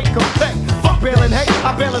we make them pay. Fuck bailing hate,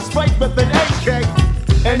 I bail a straight with an AK.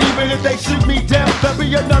 And even if they shoot me down, there'll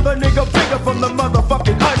be another nigga bigger from the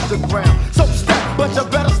motherfucking underground. So step, but you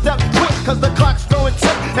better step quick, cause the clock's going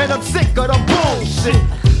tick, and I'm sick of the bullshit.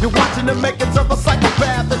 You're watching the makings of a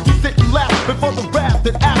psychopath as you sit and laugh before the wrath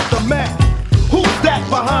and aftermath. Who's that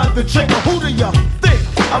behind the trigger? Who do you think?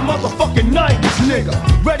 A motherfucking 90s nigga,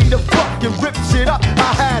 ready to fucking rip shit up.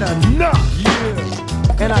 I had enough,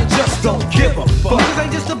 yeah, and I just don't give a fuck. Niggas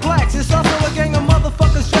ain't just the blacks, it's also a gang of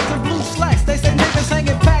motherfuckers dressed in blue slacks. They say niggas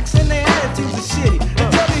hanging packs and their attitudes are shitty.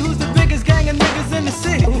 And tell me who's the biggest gang of niggas in the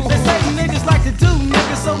city. They say niggas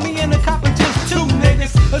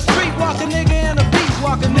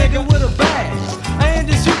mark a nigga with a bag. I ain't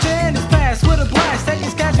just shoot your in his pass with a blast. Take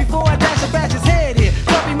his cash before I dash a batch his head in.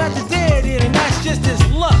 Drop him at the dead end, and that's just his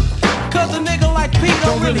luck. Cause a nigga like Pete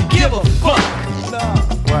don't really give a fuck.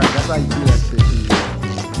 Right, that's how you do that shit.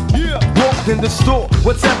 Walked in the store,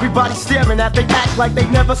 what's everybody staring at? They act like they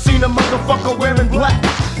never seen a motherfucker wearing black.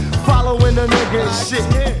 Following the nigga and shit.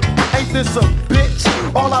 Ain't this a bitch?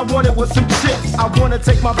 All I wanted was some chips. I wanna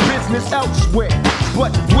take my business elsewhere.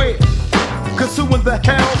 But where? Cause who in the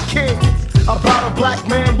hell cares about a black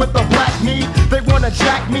man with a black need? They wanna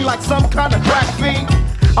jack me like some kind of crack fiend.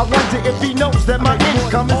 I wonder if he knows that my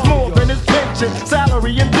income is more than his pension,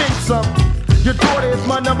 salary, and then some. Your daughter is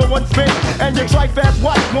my number one fan, and your trife-ass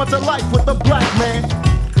wife wants a life with a black man.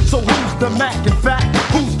 So who's the Mac in fact?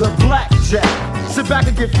 Who's the blackjack? Sit back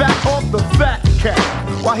and get fat off the fat cat.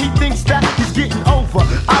 While he thinks that he's getting over,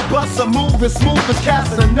 I bust a move as smooth as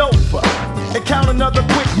Casanova and count another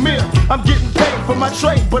quick meal. I'm getting paid for my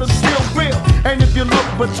trade, but it's still real. And if you look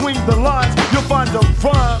between the lines, you'll find a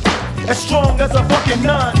rhyme as strong as a fucking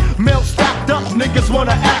nine. Mail stacked up, niggas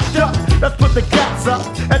wanna act up. Let's put the gats up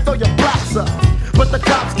and throw your blacks up. But the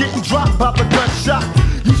cops getting dropped by the gunshot.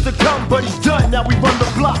 Used to come, but he's done, now we run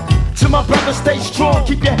the block. To my brother, stay strong,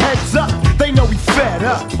 keep your heads up. They know we fed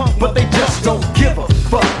up, but they just don't give a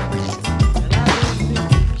fuck.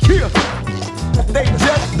 Yeah, they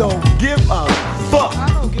just don't give a fuck.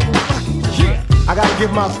 Yeah, I gotta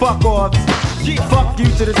give my fuck offs. Fuck you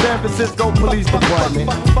to the San Francisco Police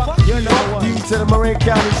Department. Fuck you to the Marin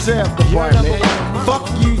County Sheriff Department. Fuck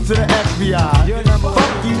you to the FBI.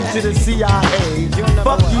 Fuck you to the CIA.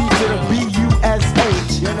 Fuck you to the BUSH.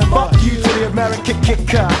 Fuck you to the American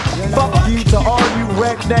Kicker. Fuck you to all you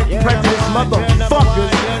redneck prejudice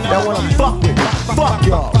motherfuckers that wanna fuck with me. Fuck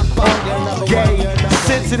y'all. Punk, gay,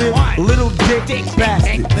 sensitive, little dick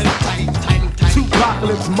bastards.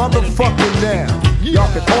 Two-apocalypse motherfucking now. Y'all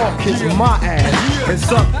can all kiss my ass and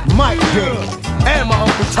suck my dick and my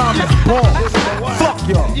Uncle Thomas balls. Fuck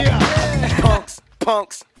y'all. Punks,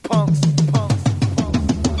 punks, punks, punks.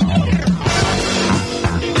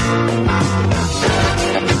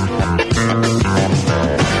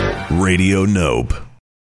 Radio Nope.